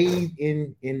just bathe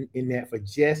in that for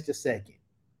just a second.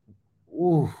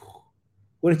 Ooh.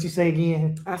 What did you say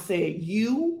again? I said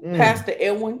you, Pastor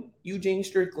Edwin, Eugene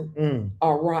Strickland,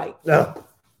 are right. No.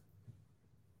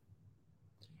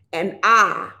 And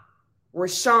I,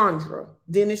 Rashandra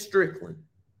Dennis Strickland,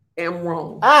 am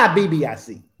wrong.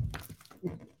 BBIC.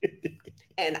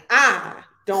 And I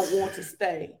don't want to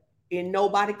stay in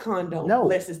nobody condo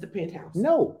unless it's the penthouse.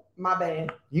 No. My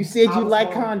bad. You said you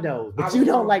like condos, but you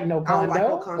don't like no condo. I don't like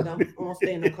no condo. I'm gonna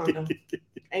stay in no condo.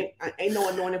 Ain't no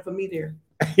anointing for me there.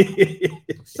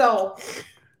 So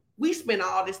we spent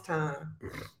all this time.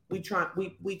 We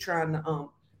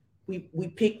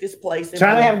picked this place.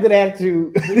 Trying to have a good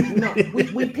attitude.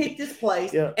 We picked this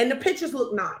place, and the pictures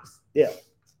look nice. Yeah,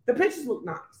 the pictures look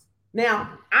nice.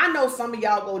 Now I know some of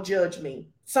y'all go judge me.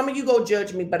 Some of you go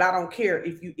judge me, but I don't care.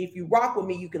 If you rock with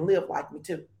me, you can live like me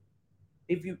too.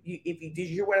 If you did you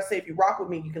hear what I say? If you rock with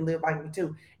me, you can live like me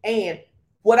too. And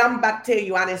what I'm about to tell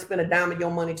you, I didn't spend a dime of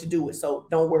your money to do it, so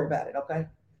don't worry about it. Okay.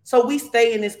 So we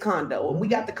stay in this condo, and we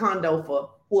got the condo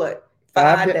for what?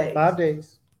 5 days. 5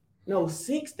 days. No,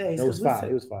 6 days. No, it was 5.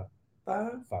 It was 5.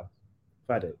 5.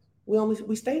 5 days.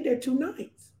 We stayed there 2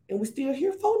 nights, and we still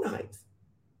here 4 nights.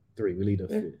 3. We leave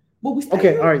us. But we stayed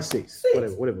okay. All right. 6.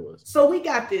 Whatever it was. So we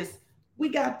got this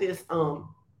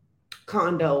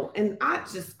condo, and I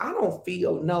don't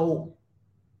feel no.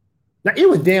 Now it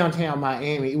was downtown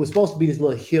Miami. It was supposed to be this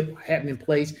little hip happening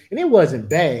place, and it wasn't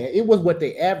bad. It was what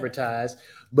they advertised,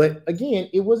 but again,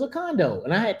 it was a condo.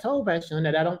 And I had told Passion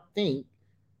that I don't think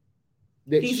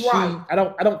that right.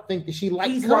 I don't think that she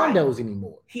likes condos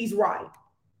anymore. He's right.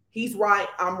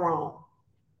 I'm wrong.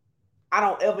 I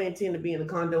don't ever intend to be in a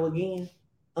condo again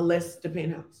unless it's the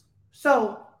penthouse.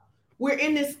 So we're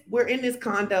in this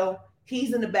condo.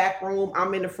 He's in the back room.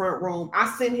 I'm in the front room.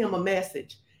 I send him a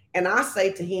message. And I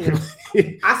say to him,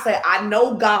 I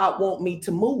know God want me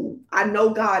to move. I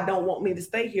know God don't want me to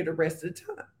stay here the rest of the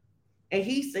time. And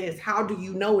he says, how do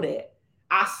you know that?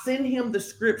 I send him the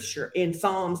scripture in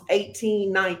Psalms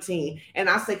 18:19. And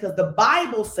I say, because the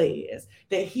Bible says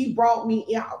that he brought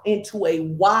me out into a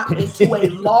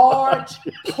large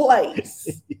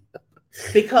place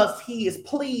because he is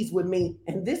pleased with me.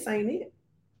 And this ain't it.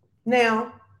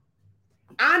 Now,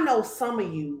 I know some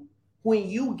of you, when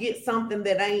you get something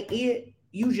that ain't it,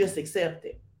 you just accept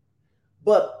it.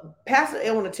 But Pastor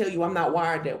Ed want to tell you, I'm not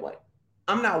wired that way.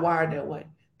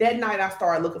 That night I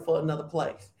started looking for another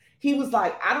place. He was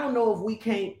like, I don't know if we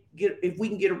can get a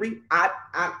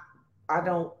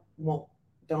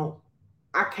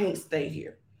I can't stay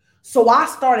here. So I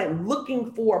started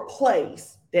looking for a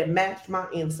place that matched my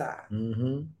inside.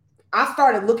 I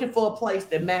started looking for a place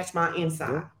that matched my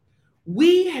inside. Yeah.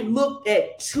 We had looked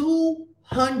at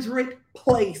 200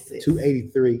 places.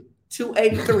 283.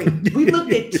 We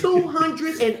looked at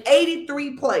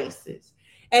 283 places.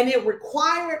 And it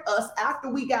required us, after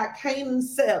we got Canaan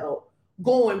settled,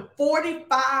 going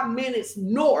 45 minutes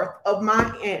north of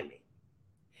Miami.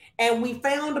 And we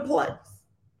found a place.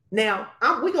 Now,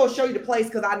 we're going to show you the place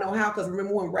because I know how. Because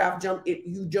remember when Ralph jumped, if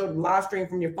you jump live stream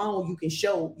from your phone, you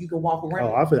can walk around.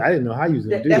 Oh, I didn't know how you was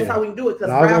going to do that. That's how we can do it.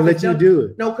 I was going to let you do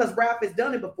it. No, because Ralph has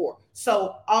done it before.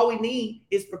 So all we need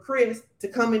is for Chris to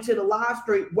come into the live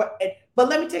stream. But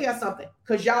let me tell you something,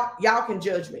 because y'all can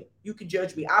judge me. You can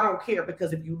judge me. I don't care,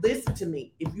 because if you listen to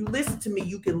me,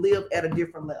 you can live at a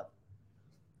different level.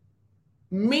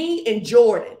 Me and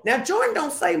Jordan. Now, Jordan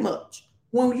don't say much.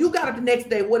 When you got up the next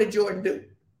day, what did Jordan do?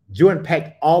 Jordan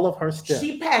packed all of her stuff.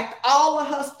 She packed all of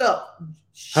her stuff.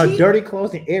 Her dirty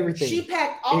clothes and everything. She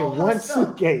packed all in one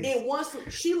suitcase. In one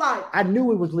suitcase. She like. I knew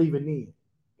we was leaving in.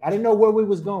 I didn't know where we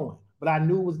was going, but I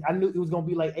knew it was going to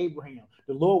be like Abraham.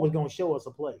 The Lord was going to show us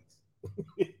a place.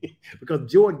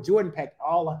 Because Jordan packed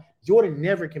Jordan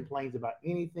never complains about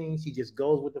anything. She just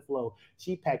goes with the flow.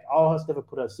 She packed all her stuff and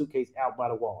put her suitcase out by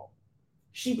the wall.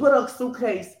 She put her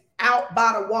suitcase out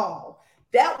by the wall.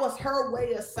 That was her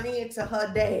way of saying to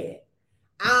her dad,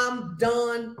 I'm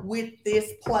done with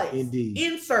this place. Indeed.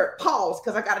 Insert pause,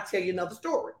 because I got to tell you another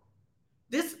story.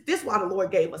 This why the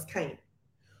Lord gave us Canaan.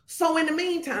 So in the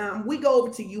meantime, we go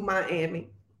over to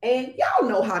Miami, and y'all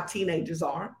know how teenagers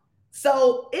are.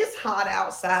 So it's hot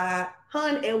outside.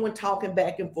 Her and Edwin talking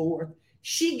back and forth.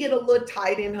 She get a little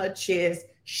tight in her chest.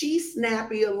 She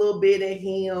snappy a little bit at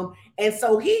him. And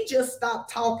so he just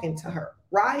stopped talking to her,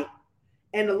 right?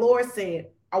 And the Lord said,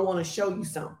 I want to show you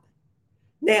something.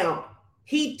 Now,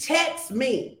 he texts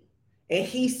me and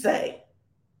he say,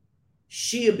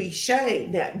 she'll be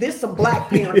shamed. Now, this is some black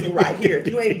parenting right here. If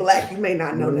you ain't black, you may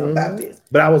not know nothing about this.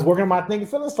 But I was working on my thinking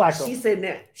feelings cycle. She said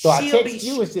that. So she'll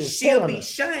be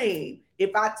shamed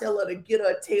if I tell her to get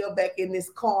her tail back in this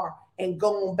car and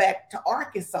go on back to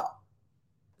Arkansas.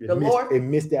 It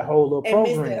missed that whole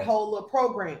little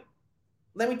program.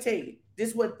 Let me tell you, this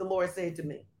is what the Lord said to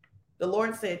me. The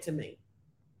Lord said to me,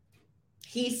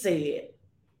 he said,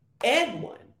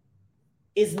 Edwin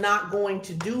is not going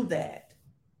to do that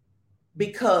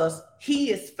because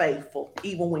he is faithful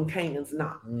even when Canaan's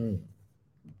not.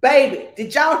 Baby,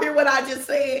 did y'all hear what I just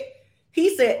said?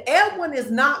 He said, Edwin is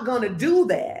not going to do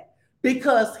that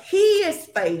because he is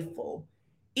faithful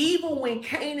even when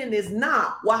Canaan is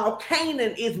not, while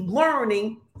Canaan is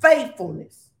learning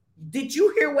faithfulness. Did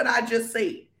you hear what I just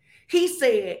said? He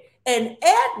said, and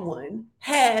Edwin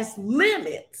has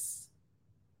limits.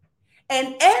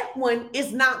 And Edwin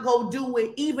is not going to do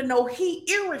it even though he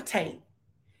irritated.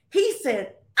 He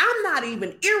said, I'm not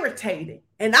even irritated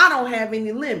and I don't have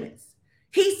any limits.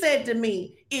 He said to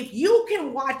me, if you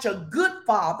can watch a good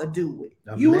father do it,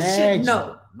 you should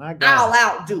know I'll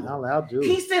outdo it.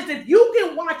 He says, if you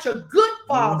can watch a good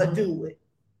father do it,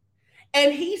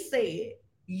 and he said,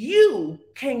 you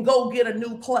can go get a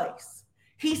new place.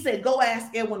 He said, go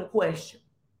ask Edwin a question.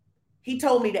 He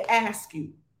told me to ask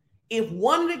you, if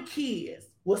one of the kids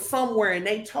was somewhere and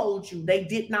they told you they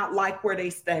did not like where they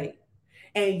stayed,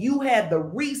 and you had the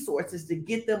resources to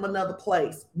get them another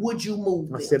place, would you move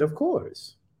them? I said, of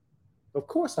course. Of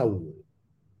course I would.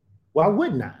 Why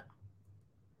wouldn't I?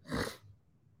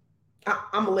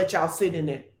 I'm going to let y'all sit in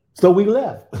there. So we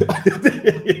left.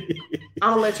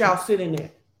 I'm going to let y'all sit in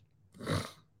there.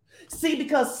 See,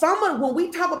 because when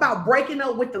we talk about breaking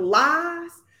up with the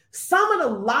lies, some of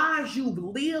the lies you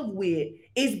live with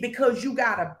is because you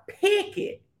got to pick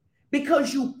it.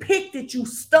 Because you picked it, you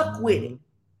stuck with it.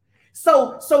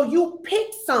 So you pick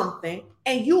something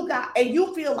and you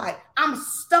feel like I'm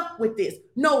stuck with this.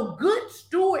 No, good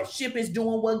stewardship is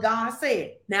doing what God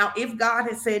said. Now, if God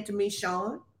has said to me,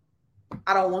 Sean,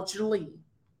 I don't want you to leave.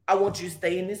 I want you to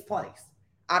stay in this place.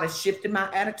 I'd have shifted my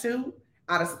attitude.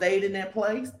 I'd have stayed in that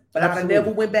place, but I'd have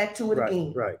never went back to it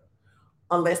again. Right.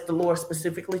 Unless the Lord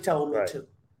specifically told me to.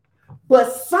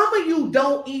 But some of you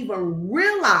don't even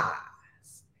realize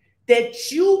that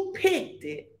you picked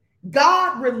it.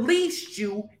 God released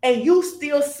you and you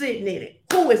still sitting in it.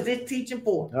 Who is this teaching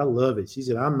for? I love it. She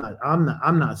said, I'm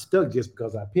not stuck just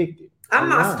because I picked it. I'm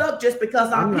not stuck just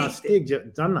because I picked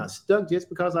it. I'm not stuck just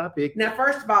because I picked it. Now,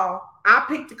 first of all, I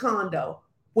picked a condo.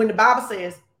 When the Bible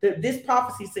says that this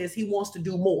prophecy says he wants to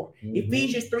do more.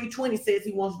 Ephesians 3:20 says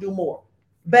he wants to do more.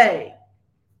 Babe,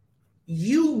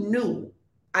 you knew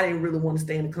I didn't really want to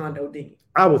stay in the condo, did you?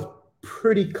 I was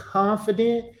pretty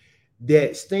confident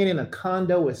that staying in a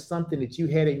condo is something that you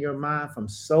had in your mind from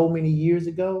so many years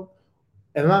ago.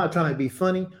 And I'm not trying to be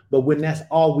funny, but when that's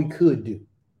all we could do.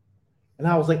 And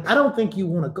I was like, I don't think you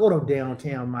want to go to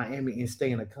downtown Miami and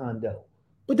stay in a condo.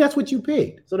 But that's what you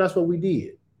picked. So that's what we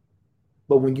did.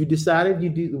 But when you decided you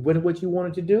did what you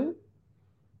wanted to do,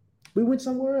 we went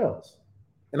somewhere else.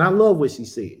 And I love what she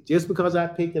said. Just because I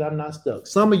picked it, I'm not stuck.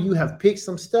 Some of you have picked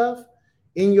some stuff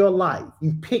in your life.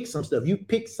 You picked some stuff. You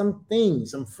picked some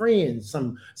things, some friends,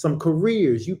 some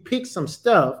careers. You picked some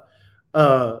stuff.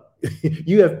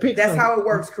 You have picked. That's how it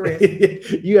works,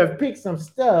 Chris. You have picked some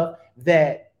stuff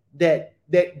that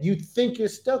you think you're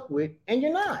stuck with, and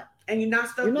you're not. And you're not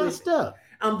stuck. You're not stuck.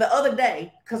 The other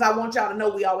day, because I want y'all to know,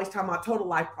 we always talk about total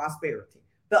life prosperity.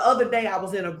 The other day, I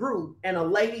was in a group, and a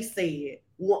lady said,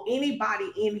 "Will anybody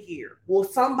in here? Will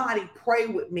somebody pray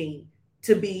with me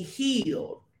to be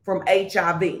healed from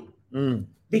HIV?"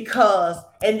 Because,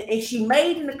 and she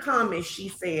made in the comments, she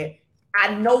said,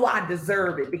 I know I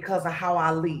deserve it because of how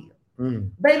I live.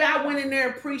 Baby, I went in there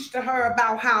and preached to her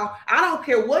about how I don't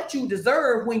care what you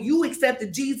deserve. When you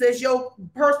accepted Jesus as your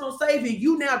personal savior,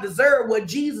 you now deserve what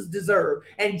Jesus deserved.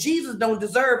 And Jesus don't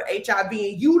deserve HIV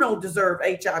and you don't deserve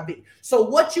HIV. So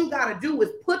what you got to do is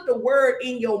put the word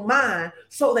in your mind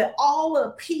so that all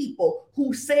of the people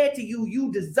who said to you,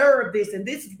 you deserve this and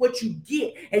this is what you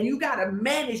get and you got to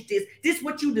manage this. This is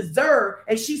what you deserve.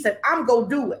 And she said, I'm going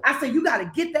to do it. I said, you got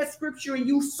to get that scripture in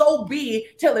you so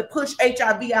big till it push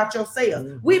HIV out your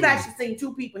cells. We've actually seen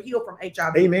 2 people heal from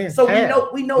HIV. Amen. So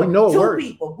we know it 2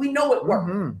 people. We know it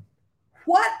works.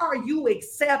 What are you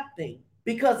accepting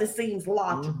because it seems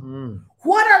logical?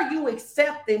 What are you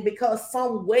accepting because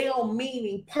some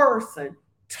well-meaning person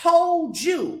told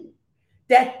you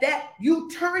that you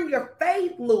turn your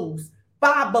faith loose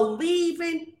by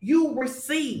believing you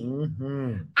receive?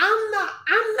 I'm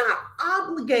not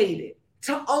obligated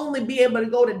to only be able to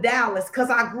go to Dallas because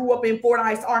I grew up in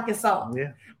Fordyce, Arkansas.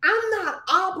 Yeah. I'm not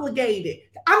obligated.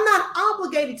 I'm not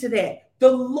obligated to that. The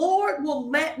Lord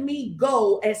will let me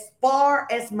go as far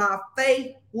as my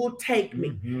faith will take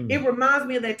me. It reminds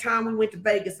me of that time we went to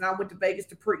Vegas, and I went to Vegas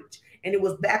to preach. And it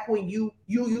was back when you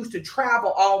used to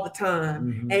travel all the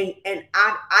time, and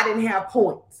I didn't have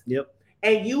points. Yep.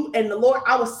 And the Lord,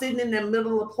 I was sitting in the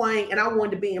middle of the plane, and I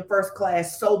wanted to be in first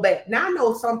class so bad. Now I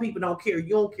know some people don't care. You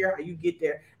don't care how you get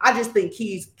there. I just think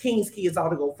King's kids ought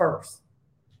to go first.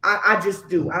 I just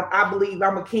do. I believe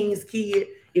I'm a King's kid.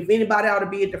 If anybody ought to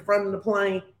be at the front of the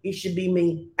plane, it should be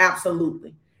me.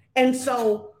 Absolutely. And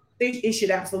so it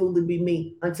should absolutely be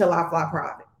me until I fly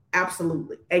private.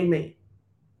 Absolutely. Amen.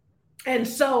 And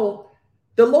so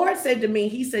the Lord said to me,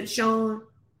 he said, Sean,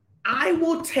 I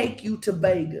will take you to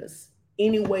Vegas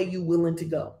any way you're willing to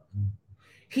go.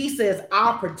 He says,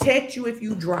 I'll protect you if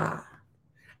you drive.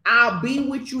 I'll be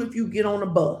with you if you get on a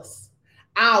bus.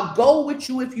 I'll go with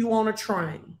you if you on a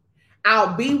train.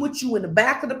 I'll be with you in the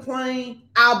back of the plane.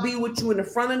 I'll be with you in the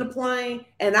front of the plane.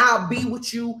 And I'll be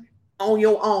with you on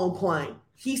your own plane.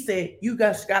 He said, you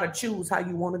guys got to choose how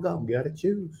you want to go. You got to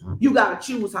choose. You got to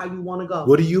choose how you want to go.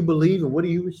 What do you believe and what do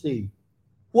you receive?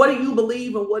 What do you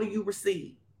believe and what do you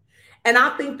receive? And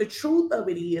I think the truth of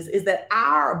it is that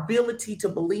our ability to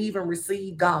believe and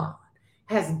receive God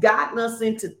has gotten us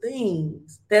into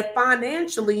things that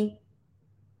financially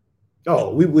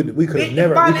we could have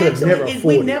never afforded.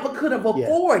 We never could have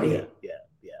afforded. Yeah.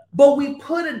 But we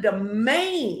put a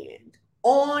demand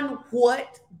on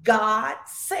what God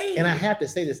said. And I have to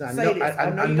say this. I know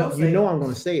I'm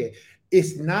going to say it.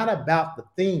 It's not about the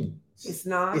things. It's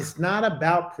not. It's not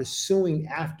about pursuing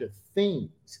after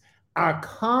things. Our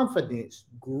confidence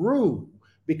grew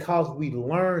because we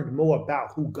learned more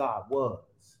about who God was.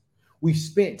 We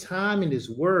spent time in his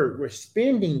word. We're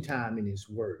spending time in his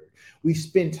word. We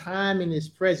spend time in his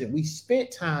presence. We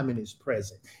spent time in his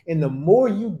presence. And the more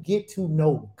you get to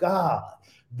know God,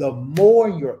 the more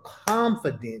your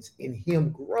confidence in him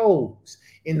grows.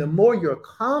 And the more your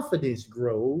confidence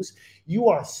grows, you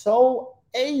are so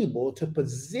able to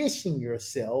position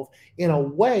yourself in a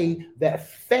way that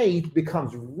faith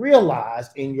becomes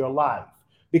realized in your life.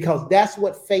 Because that's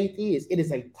what faith is. It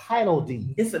is a title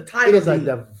deed. It's a title deed. It is a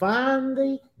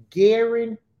divinely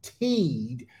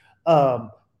guaranteed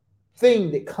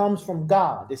thing that comes from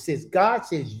God. That says, God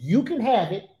says you can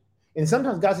have it. And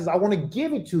sometimes God says, I want to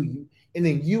give it to you. And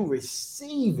then you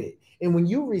receive it. And when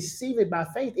you receive it by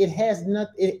faith, it has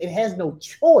no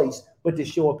choice but to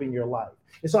show up in your life.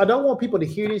 And so I don't want people to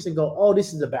hear this and go, oh,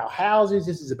 this is about houses.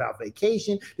 This is about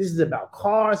vacation. This is about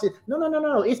cars.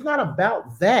 No. It's not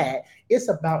about that. It's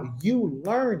about you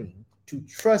learning to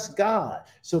trust God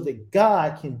so that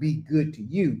God can be good to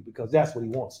you, because that's what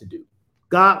he wants to do.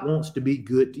 God wants to be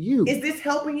good to you. Is this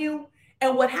helping you?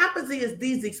 And what happens is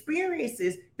these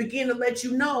experiences begin to let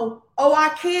you know, oh, I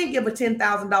can give a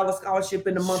 $10,000 scholarship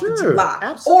in the month of July.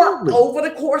 Absolutely. Or over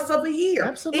the course of a year.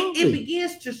 Absolutely. It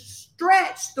begins to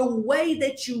stretch the way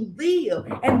that you live.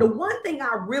 And the one thing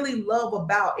I really love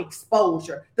about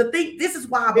exposure, this is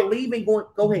why I believe in go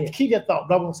ahead. Keep that thought,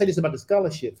 but I want to say this about the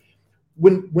scholarship.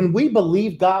 When we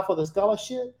believe God for the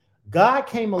scholarship, God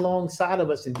came alongside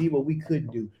of us and did what we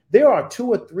couldn't do. There are 2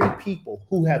 or 3 people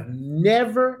who have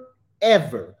never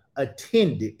ever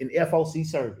attended an FOC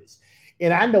service.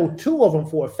 And I know 2 of them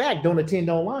for a fact don't attend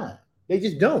online. They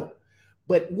just don't.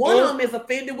 But one of them is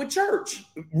offended with church.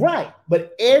 Right.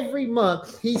 But every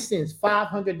month he sends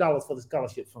 $500 for the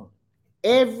scholarship fund.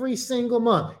 Every single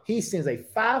month he sends a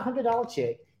 $500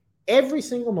 check every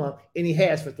single month, and he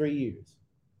has for 3 years.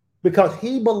 because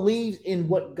he believes in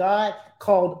what God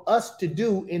called us to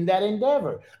do in that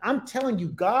endeavor. I'm telling you,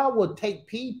 God will take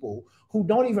people who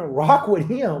don't even rock with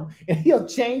him and he'll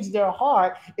change their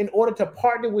heart in order to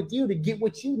partner with you to get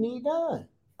what you need done.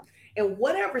 And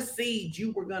whatever seed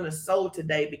you were going to sow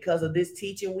today because of this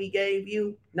teaching we gave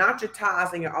you, not your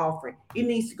tithes and your offering, it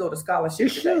needs to go to scholarship. It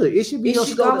should. It should be your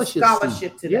scholarship.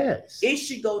 Scholarship today. Yes. It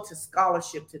should go to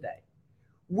scholarship today.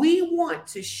 We want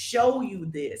to show you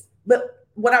this. But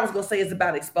what I was going to say is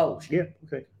about exposure. Yeah.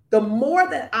 Okay. The more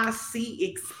that I see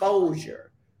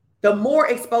exposure, the more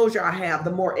exposure I have,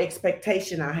 the more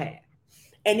expectation I have.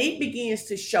 And it begins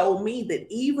to show me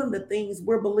that even the things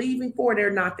we're believing for,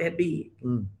 they're not that big.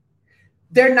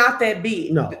 They're not that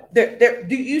big. No.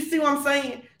 Do you see what I'm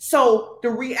saying? So the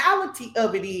reality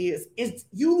of it is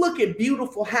you look at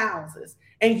beautiful houses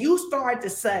and you start to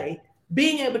say,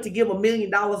 being able to give $1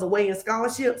 million away in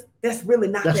scholarships, that's really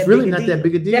not that big a deal. That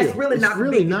big a deal. That's really not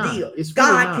that big a deal.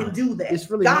 God can do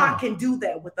that. God can do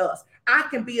that with us. I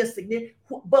can be a significant,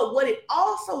 but what it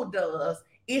also does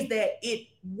is that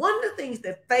one of the things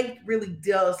that faith really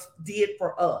did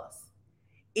for us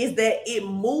is that it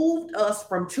moved us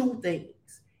from two things.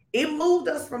 It moved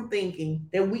us from thinking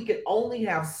that we could only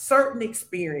have certain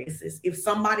experiences if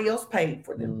somebody else paid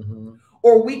for them,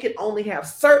 or we could only have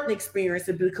certain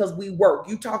experiences because we work.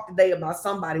 You talked today about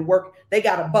somebody they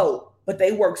got a boat, but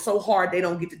they work so hard they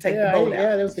don't get to take the boat out.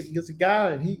 Yeah, there's a guy,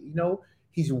 and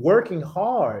he's working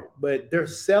hard, but they're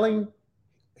selling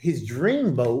his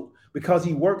dream boat because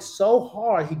he works so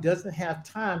hard, he doesn't have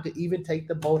time to even take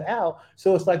the boat out.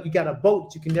 So it's like you got a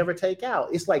boat you can never take out.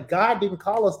 It's like God didn't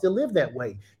call us to live that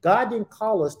way. God didn't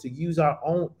call us to use our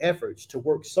own efforts to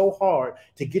work so hard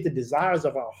to get the desires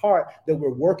of our heart that we're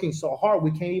working so hard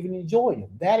we can't even enjoy them.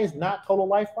 That is not total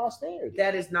life prosperity.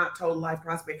 That is not total life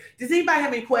prosperity. Does anybody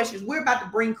have any questions? We're about to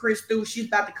bring Chris through. She's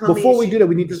about to come Before we do that,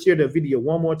 we need to share the video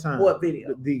one more time. What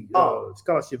video? The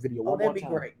scholarship video one more time. That'd be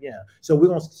great. Yeah. So we're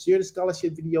going to share the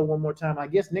scholarship video one more time. I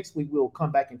guess next week we'll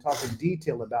come back and talk in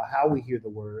detail about how we hear the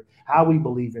word, how we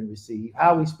believe and receive,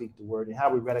 how we speak the word, and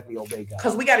how we radically obey God.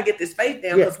 Because we got to get this faith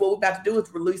down, because what we're about to do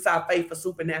is release our faith for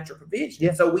supernatural provision.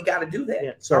 Yeah. So we got to do that.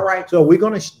 Yeah. So, all right. So we're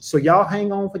going to, so y'all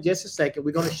hang on for just a second.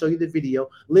 We're going to show you the video.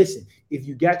 Listen, if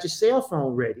you got your cell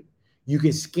phone ready, you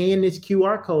can scan this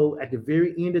QR code at the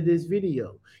very end of this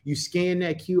video. You scan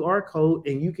that QR code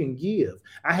and you can give.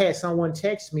 I had someone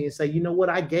text me and say, you know what,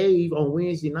 I gave on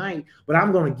Wednesday night, but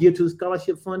I'm going to give to the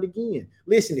scholarship fund again.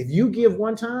 Listen, if you give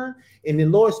one time and the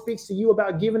Lord speaks to you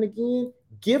about giving again,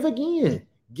 give again.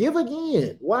 Give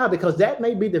again. Why? Because that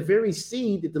may be the very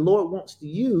seed that the Lord wants to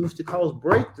use to cause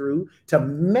breakthrough to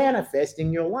manifest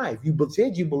in your life. You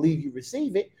said you believe you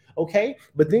receive it. Okay,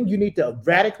 but then you need to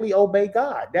radically obey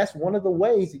God. That's one of the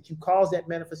ways that you cause that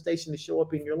manifestation to show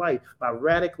up in your life, by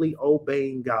radically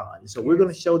obeying God. And so we're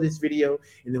going to show this video,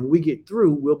 and then when we get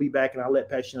through, we'll be back and I'll let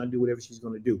Pastor Sean do whatever she's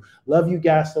going to do. Love you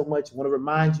guys so much. I want to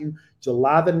remind you,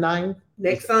 July the 9th,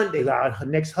 next Sunday, is our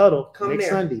next huddle. Come next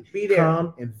there. Sunday. Be there.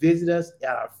 Come and visit us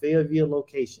at our Fairview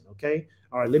location. Okay.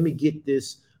 All right. Let me get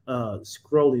this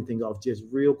scrolling thing off just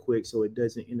real quick so it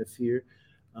doesn't interfere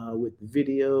with the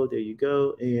video. There you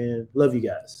go. And love you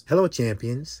guys. Hello,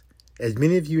 champions. As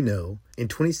many of you know, in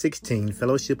 2016,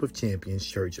 Fellowship of Champions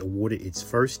Church awarded its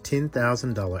first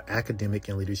 $10,000 academic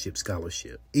and leadership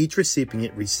scholarship. Each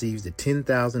recipient receives the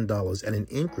 $10,000 at an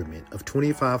increment of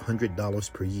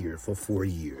 $2,500 per year for 4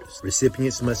 years.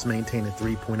 Recipients must maintain a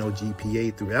 3.0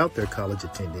 GPA throughout their college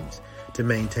attendance to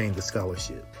maintain the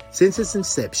scholarship. Since its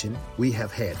inception, we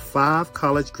have had 5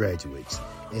 college graduates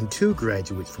and 2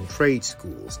 graduates from trade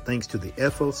schools, thanks to the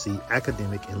FOC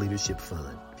Academic and Leadership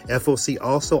Fund. FOC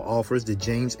also offers the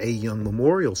James A. Young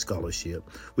Memorial Scholarship,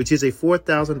 which is a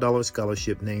 $4,000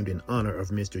 scholarship named in honor of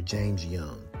Mr. James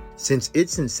Young. Since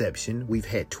its inception, we've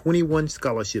had 21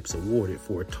 scholarships awarded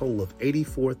for a total of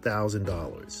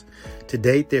 $84,000. To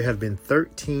date, there have been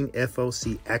 13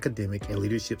 FOC academic and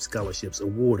leadership scholarships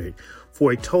awarded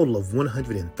for a total of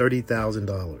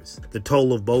 $130,000. The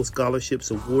total of both scholarships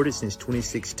awarded since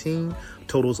 2016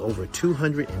 totals over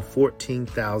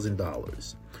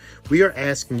 $214,000. We are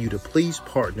asking you to please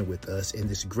partner with us in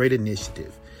this great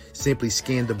initiative. Simply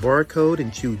scan the barcode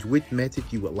and choose which method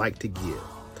you would like to give.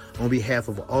 On behalf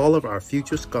of all of our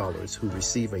future scholars who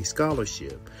receive a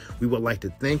scholarship, we would like to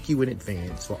thank you in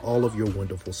advance for all of your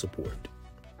wonderful support.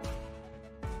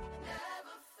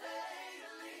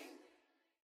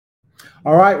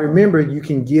 All right, remember, you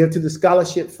can give to the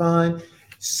scholarship fund.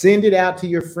 Send it out to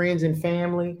your friends and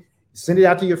family. Send it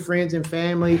out to your friends and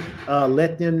family.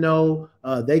 Let them know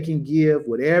they can give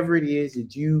whatever it is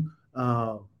that you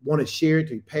want to share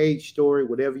to your page, story,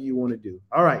 whatever you want to do.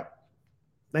 All right.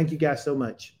 Thank you guys so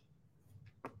much.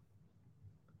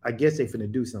 I guess they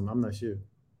finna do something. I'm not sure.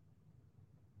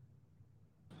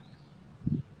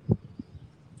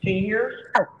 Can you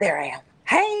hear? Oh, there I am.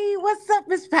 Hey, what's up,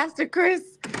 Miss Pastor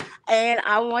Chris? And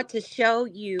I want to show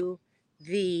you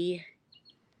the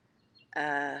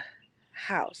uh,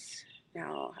 house.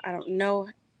 Now, I don't know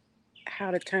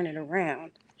how to turn it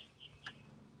around.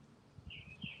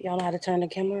 Y'all know how to turn the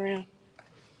camera around?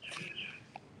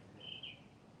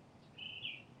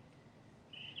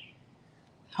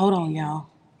 Hold on, y'all.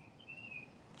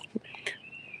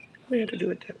 We have to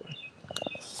do it that way.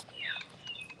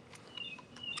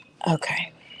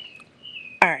 Okay.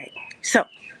 All right. So,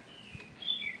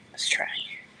 let's try.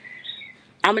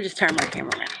 I'm going to just turn my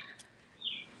camera around.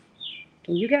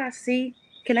 Can you guys see?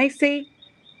 Can they see?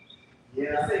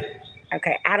 Yeah.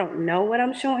 Okay. I don't know what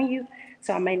I'm showing you,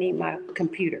 so I may need my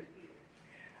computer.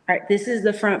 All right. This is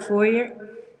the front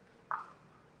foyer.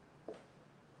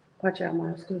 Watch out,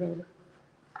 Mom. Scoot over.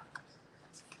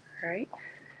 All right.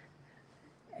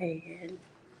 And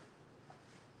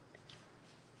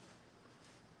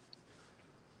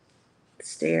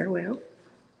stairwell.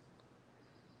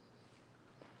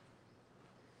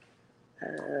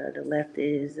 The left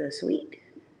is a suite,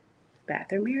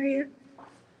 bathroom area.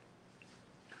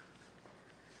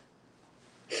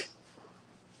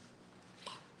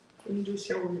 Can you just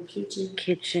show them the kitchen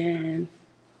Kitchen.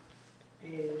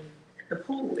 and the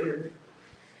pool area?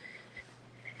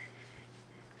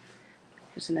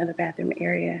 There's another bathroom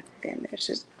area. Then there's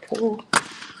just pool.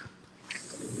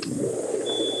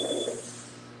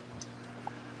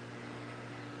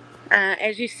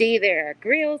 As you see, there are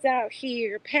grills out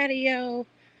here, patio,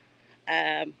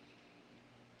 um,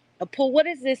 a pool. What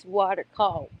is this water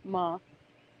called, Ma?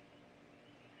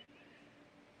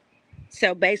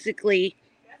 So basically,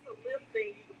 That's a lift thing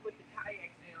you can put the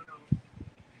kayak down on.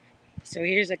 so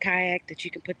here's a kayak that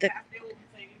you can put the. Pastor Elwood would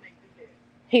say you make do that.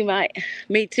 He might,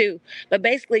 me too. But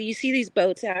basically, you see these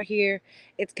boats out here.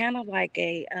 It's kind of like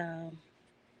a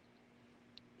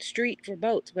street for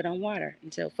boats, but on water.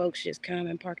 Until folks just come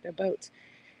and park their boats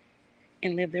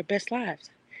and live their best lives.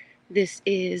 This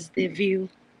is the view.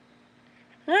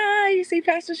 Ah, you see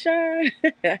Pastor Sean.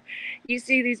 You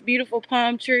see these beautiful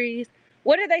palm trees.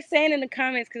 What are they saying in the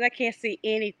comments? Because I can't see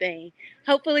anything.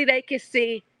 Hopefully they can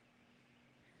see.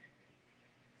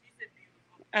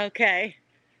 Okay.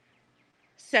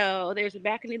 So there's a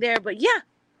balcony there. But yeah,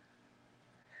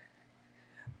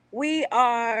 we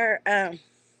are,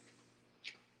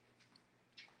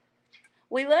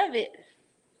 we love it.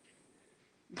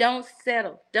 Don't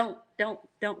settle. Don't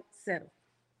settle.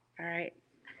 All right.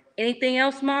 Anything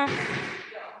else, Mom?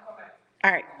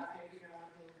 All right.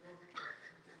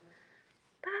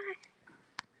 Bye.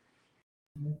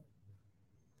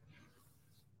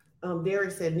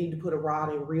 Derek said need to put a rod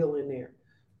and reel in there.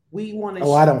 We want to.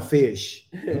 Oh, I don't fish.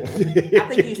 I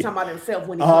think he's talking about himself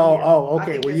when he.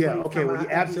 Okay. Well, yeah. Okay. Well,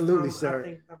 absolutely,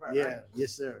 sir. Yeah. Right.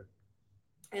 Yes, sir.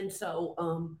 And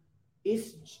so,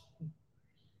 it's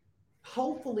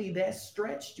hopefully that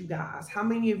stretched you guys. How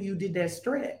many of you did that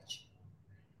stretch?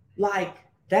 Like,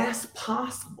 that's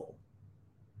possible.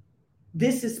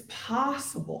 This is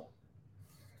possible,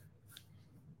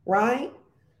 right?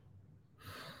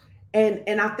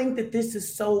 And I think that this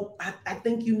is so, I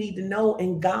think you need to know,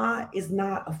 and God is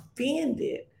not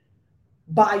offended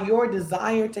by your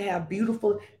desire to have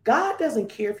beautiful. God doesn't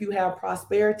care if you have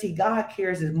prosperity. God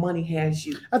cares if money has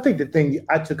you. I think the thing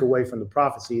I took away from the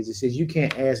prophecy is it says you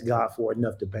can't ask God for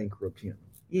enough to bankrupt him.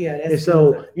 Yeah, that's and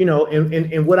so good. You know,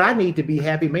 and what I need to be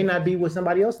happy may not be what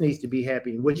somebody else needs to be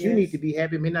happy. And what you need to be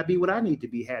happy may not be what I need to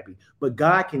be happy. But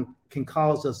God can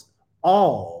cause us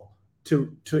all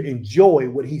to enjoy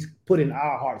what he's put in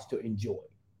our hearts to enjoy,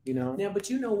 you know? Yeah, but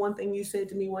you know one thing you said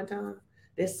to me one time?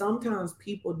 That sometimes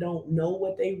people don't know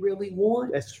what they really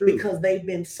want. That's true. Because they've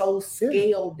been so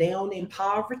scaled down in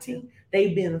poverty.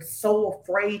 They've been so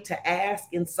afraid to ask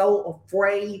and so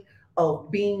afraid of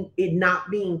it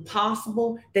not being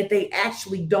possible that they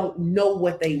actually don't know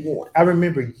what they want. I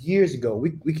remember years ago,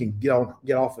 we can get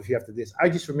off of here after this. I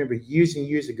just remember years and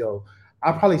years ago,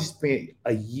 I probably spent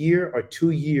a year or 2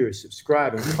 years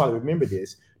subscribing, you probably remember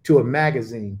this, to a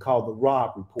magazine called The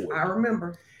Rob Report. I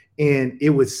remember. And it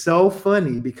was so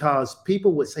funny because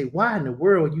people would say, why in the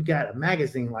world you got a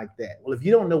magazine like that? Well, if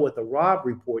you don't know what The Rob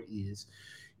Report is,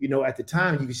 you know, at the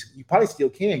time, you probably still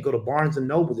can go to Barnes and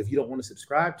Nobles if you don't want to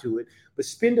subscribe to it. But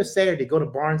spend a Saturday, go to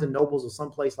Barnes and Nobles or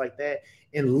someplace like that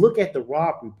and look at The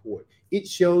Rob Report. It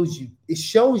shows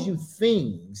you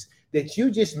things that you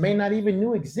just may not even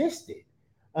knew existed.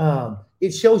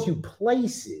 It shows you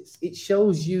places. It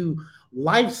shows you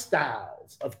lifestyles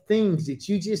nuance of things that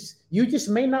you just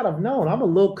may not have known. I'm a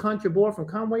little country boy from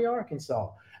Conway, Arkansas.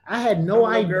 I had no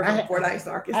idea.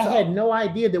 I had no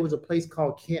idea there was a place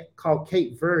called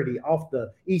Cape Verde off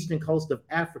the eastern coast of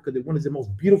Africa, that one of the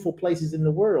most beautiful places in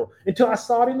the world, until I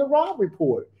saw it in the Rob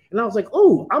report. And I was like,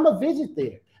 oh, I'm a visit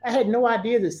there. I had no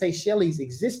idea that Seychelles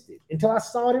existed until I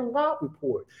saw it in Rob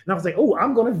report. And I was like, oh,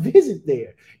 I'm going to visit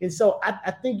there. And so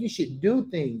I think you should do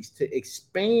things to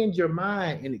expand your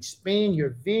mind and expand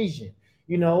your vision.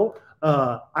 You know,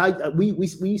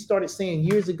 we started saying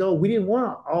years ago, we didn't want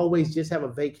to always just have a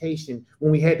vacation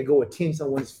when we had to go attend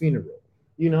someone's funeral.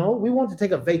 You know, we want to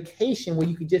take a vacation where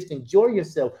you could just enjoy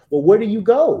yourself. Well, where do you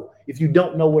go if you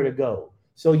don't know where to go?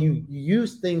 So you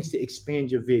use things to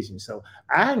expand your vision. So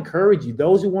I encourage you,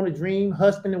 those who want to dream,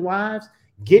 husband and wives,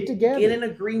 get together. Get an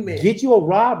agreement. Get you a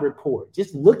Rob report.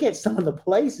 Just look at some of the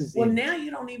places. Well, now you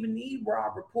don't even need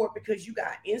Rob report because you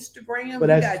got Instagram,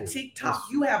 you got TikTok,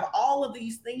 you have all of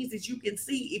these things that you can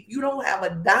see. If you don't have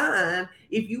a dime,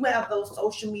 if you have those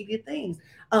social media things,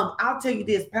 I'll tell you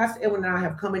this, Pastor Edwin and I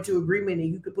have come into agreement,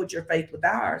 and you could put your faith with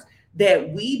ours,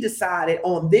 that we decided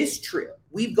on this trip.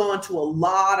 We've gone to a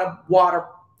lot of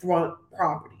waterfront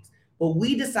properties, but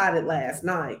we decided last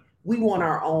night we want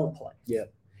our own place. Yeah.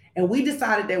 And we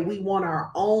decided that we want our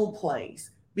own place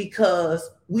because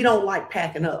we don't like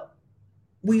packing up.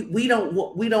 We don't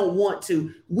want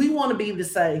to. We want to be able to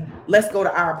say, let's go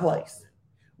to our place.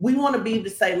 We want to be able to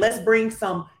say, let's bring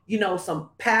some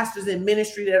pastors in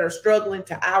ministry that are struggling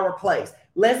to our place.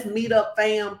 Let's meet up,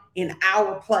 fam, in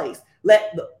our place.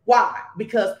 Why?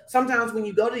 Because sometimes when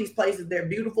you go to these places, they're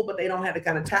beautiful, but they don't have the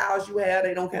kind of towels you have.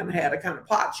 They don't kind of have the kind of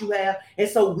pots you have. And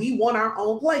so we want our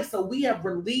own place. So we have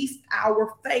released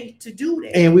our faith to do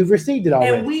that. And we've received it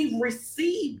already. And we've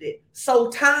received it.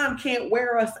 So time can't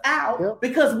wear us out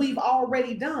because we've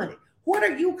already done it. What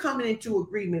are you coming into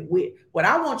agreement with? What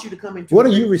I want you to come into What are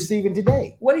you receiving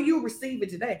today? What are you receiving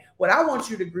today? What I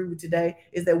want you to agree with today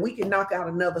is that we can knock out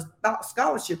another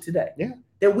scholarship today. Yeah.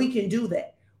 That we can do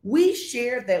that. We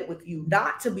shared that with you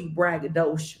not to be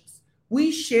braggadocious.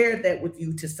 We shared that with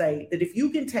you to say that if you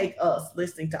can take us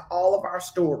listening to all of our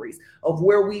stories of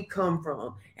where we've come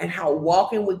from and how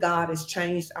walking with God has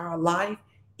changed our life,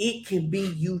 it can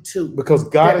be you too. Because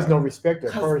God is no respecter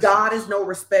of persons. God is no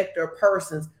respecter of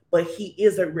persons, but he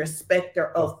is a respecter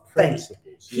of faith.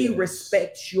 Yes. He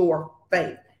respects your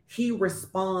faith. He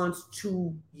responds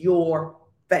to your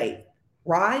faith,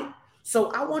 right?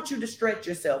 So I want you to stretch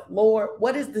yourself. Lord,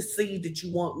 what is the seed that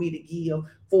you want me to give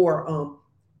for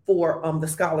the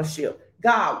scholarship?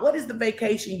 God, what is the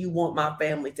vacation you want my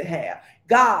family to have?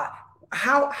 God,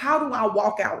 how do I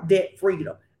walk out debt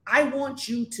freedom? I want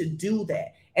you to do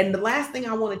that. And the last thing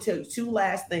I want to tell you, two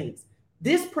last things.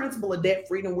 This principle of debt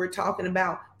freedom we're talking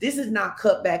about, this is not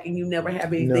cut back and you never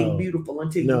have anything beautiful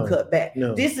until you cut back.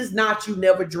 No. This is not you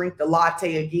never drink the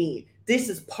latte again. This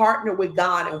is partner with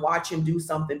God and watch him do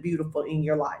something beautiful in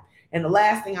your life. And the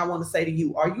last thing I want to say to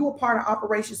you, are you a part of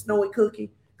Operation Snowy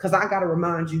Cookie? Because I got to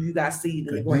remind you, you got seed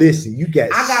in the ground. Listen, you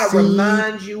got I got to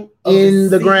remind you of in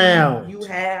the ground. You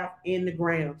have in the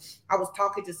ground. I was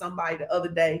talking to somebody the other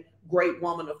day, great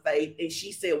woman of faith, and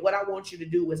she said, what I want you to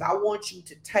do is I want you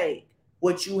to take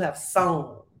what you have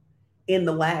sown in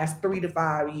the last 3 to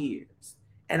 5 years,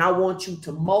 and I want you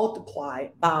to multiply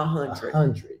it by 100.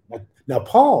 100. Now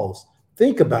pause.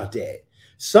 Think about that.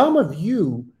 Some of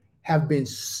you have been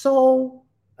so,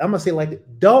 I'm going to say like,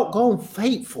 doggone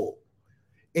faithful.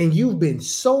 And you've been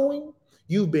sowing,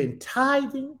 you've been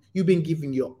tithing, you've been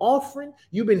giving your offering,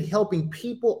 you've been helping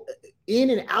people in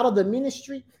and out of the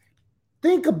ministry.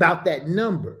 Think about that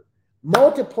number.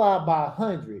 Multiply by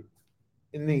 100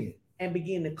 and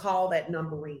begin to call that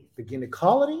number in. Begin to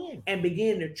call it in. And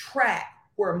begin to track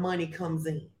where money comes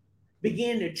in.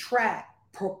 Begin to track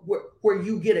where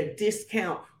you get a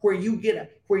discount, where you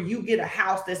get a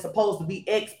house that's supposed to be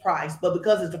X price, but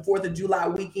because it's the 4th of July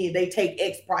weekend, they take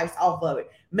X price off of it.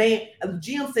 Man,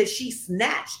 Jim says she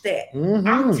snatched that.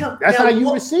 Mm-hmm. That's how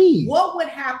you receive. What would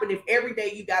happen if every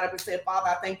day you got up and said, Father,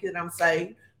 I thank you that I'm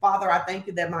saved. Father, I thank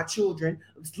you that my children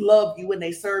love you and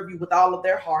they serve you with all of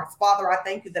their hearts. Father, I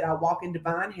thank you that I walk in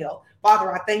divine health.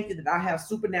 Father, I thank you that I have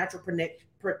supernatural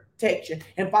protection.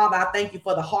 And Father, I thank you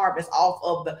for the harvest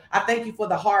I thank you for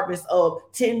the harvest of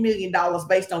 $10 million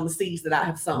based on the seeds that I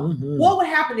have sown. Mm-hmm. What would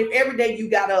happen if every day you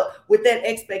got up with that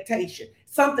expectation?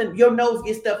 Something, your nose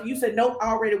gets stuffed. You said, nope, I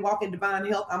already walk in divine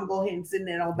health. I'm going to go ahead and send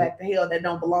that on back to hell. That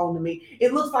don't belong to me.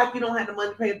 It looks like you don't have the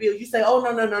money to pay a bill. You say, oh,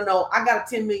 no. I got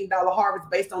a $10 million harvest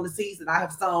based on the seeds that I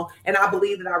have sown, and I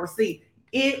believe that I received.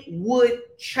 It would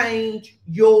change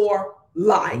your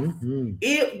life. Mm-hmm.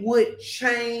 It would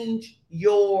change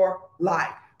your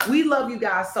life. We love you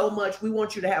guys so much. We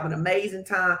want you to have an amazing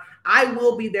time. I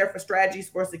will be there for Strategies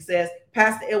for Success.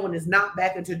 Pastor Edwin is not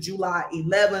back until July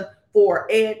 11th for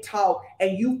Ed Talk,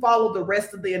 and you follow the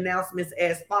rest of the announcements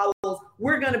as follows.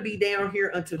 We're going to be down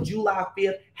here until July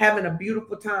 5th, having a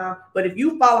beautiful time. But if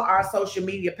you follow our social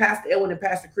media, Pastor Edwin and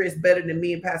Pastor Chris better than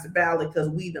me and Pastor Valley, because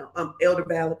we don't, Elder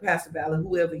Valley, Pastor Valley,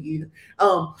 whoever you,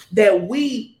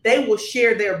 they will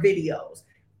share their videos.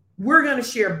 We're going to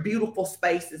share beautiful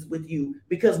spaces with you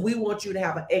because we want you to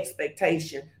have an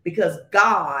expectation, because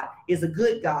God is a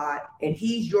good God and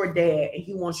he's your dad and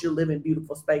he wants you to live in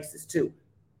beautiful spaces too.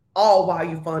 All while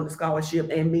you fund the scholarship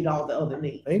and meet all the other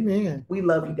needs. Amen. We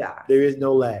love you guys. There is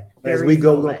no lack. As we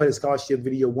go, we're going to play the scholarship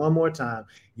video one more time.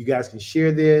 You guys can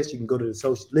share this. You can go to the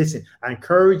social. Listen, I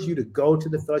encourage you to go to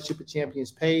the Fellowship of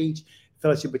Champions page,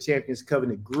 Fellowship of Champions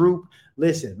Covenant group.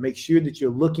 Listen, make sure that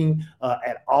you're looking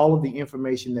at all of the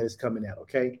information that is coming out,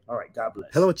 okay? All right, God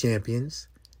bless. Hello, champions.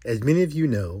 As many of you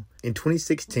know, in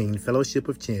 2016, Fellowship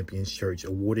of Champions Church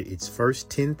awarded its first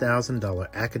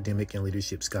 $10,000 academic and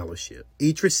leadership scholarship.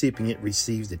 Each recipient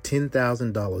receives the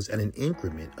 $10,000 at an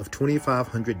increment of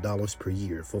 $2,500 per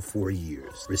year for 4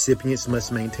 years. Recipients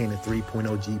must maintain a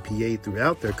 3.0 GPA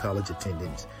throughout their college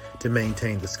attendance to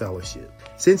maintain the scholarship.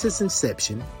 Since its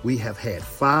inception, we have had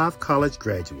 5 college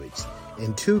graduates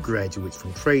and 2 graduates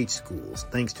from trade schools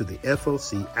thanks to the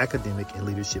FOC Academic and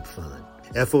Leadership Fund.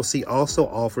 FOC also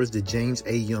offers the James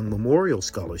A. Young Memorial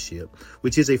Scholarship,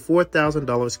 which is a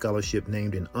 $4,000 scholarship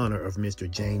named in honor of Mr.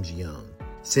 James Young.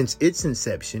 Since its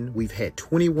inception, we've had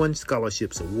 21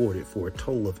 scholarships awarded for a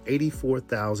total of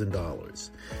 $84,000.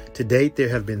 To date, there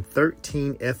have been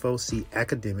 13 FOC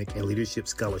Academic and Leadership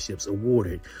Scholarships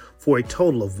awarded for a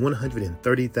total of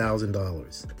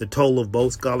 $130,000. The total of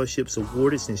both scholarships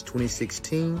awarded since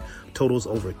 2016 totals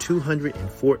over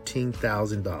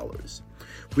 $214,000.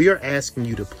 We are asking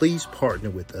you to please partner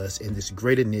with us in this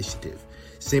great initiative.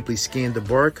 Simply scan the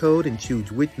barcode and choose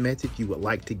which method you would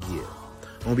like to give.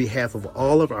 On behalf of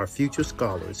all of our future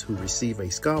scholars who receive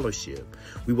a scholarship,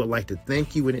 we would like to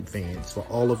thank you in advance for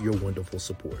all of your wonderful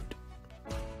support.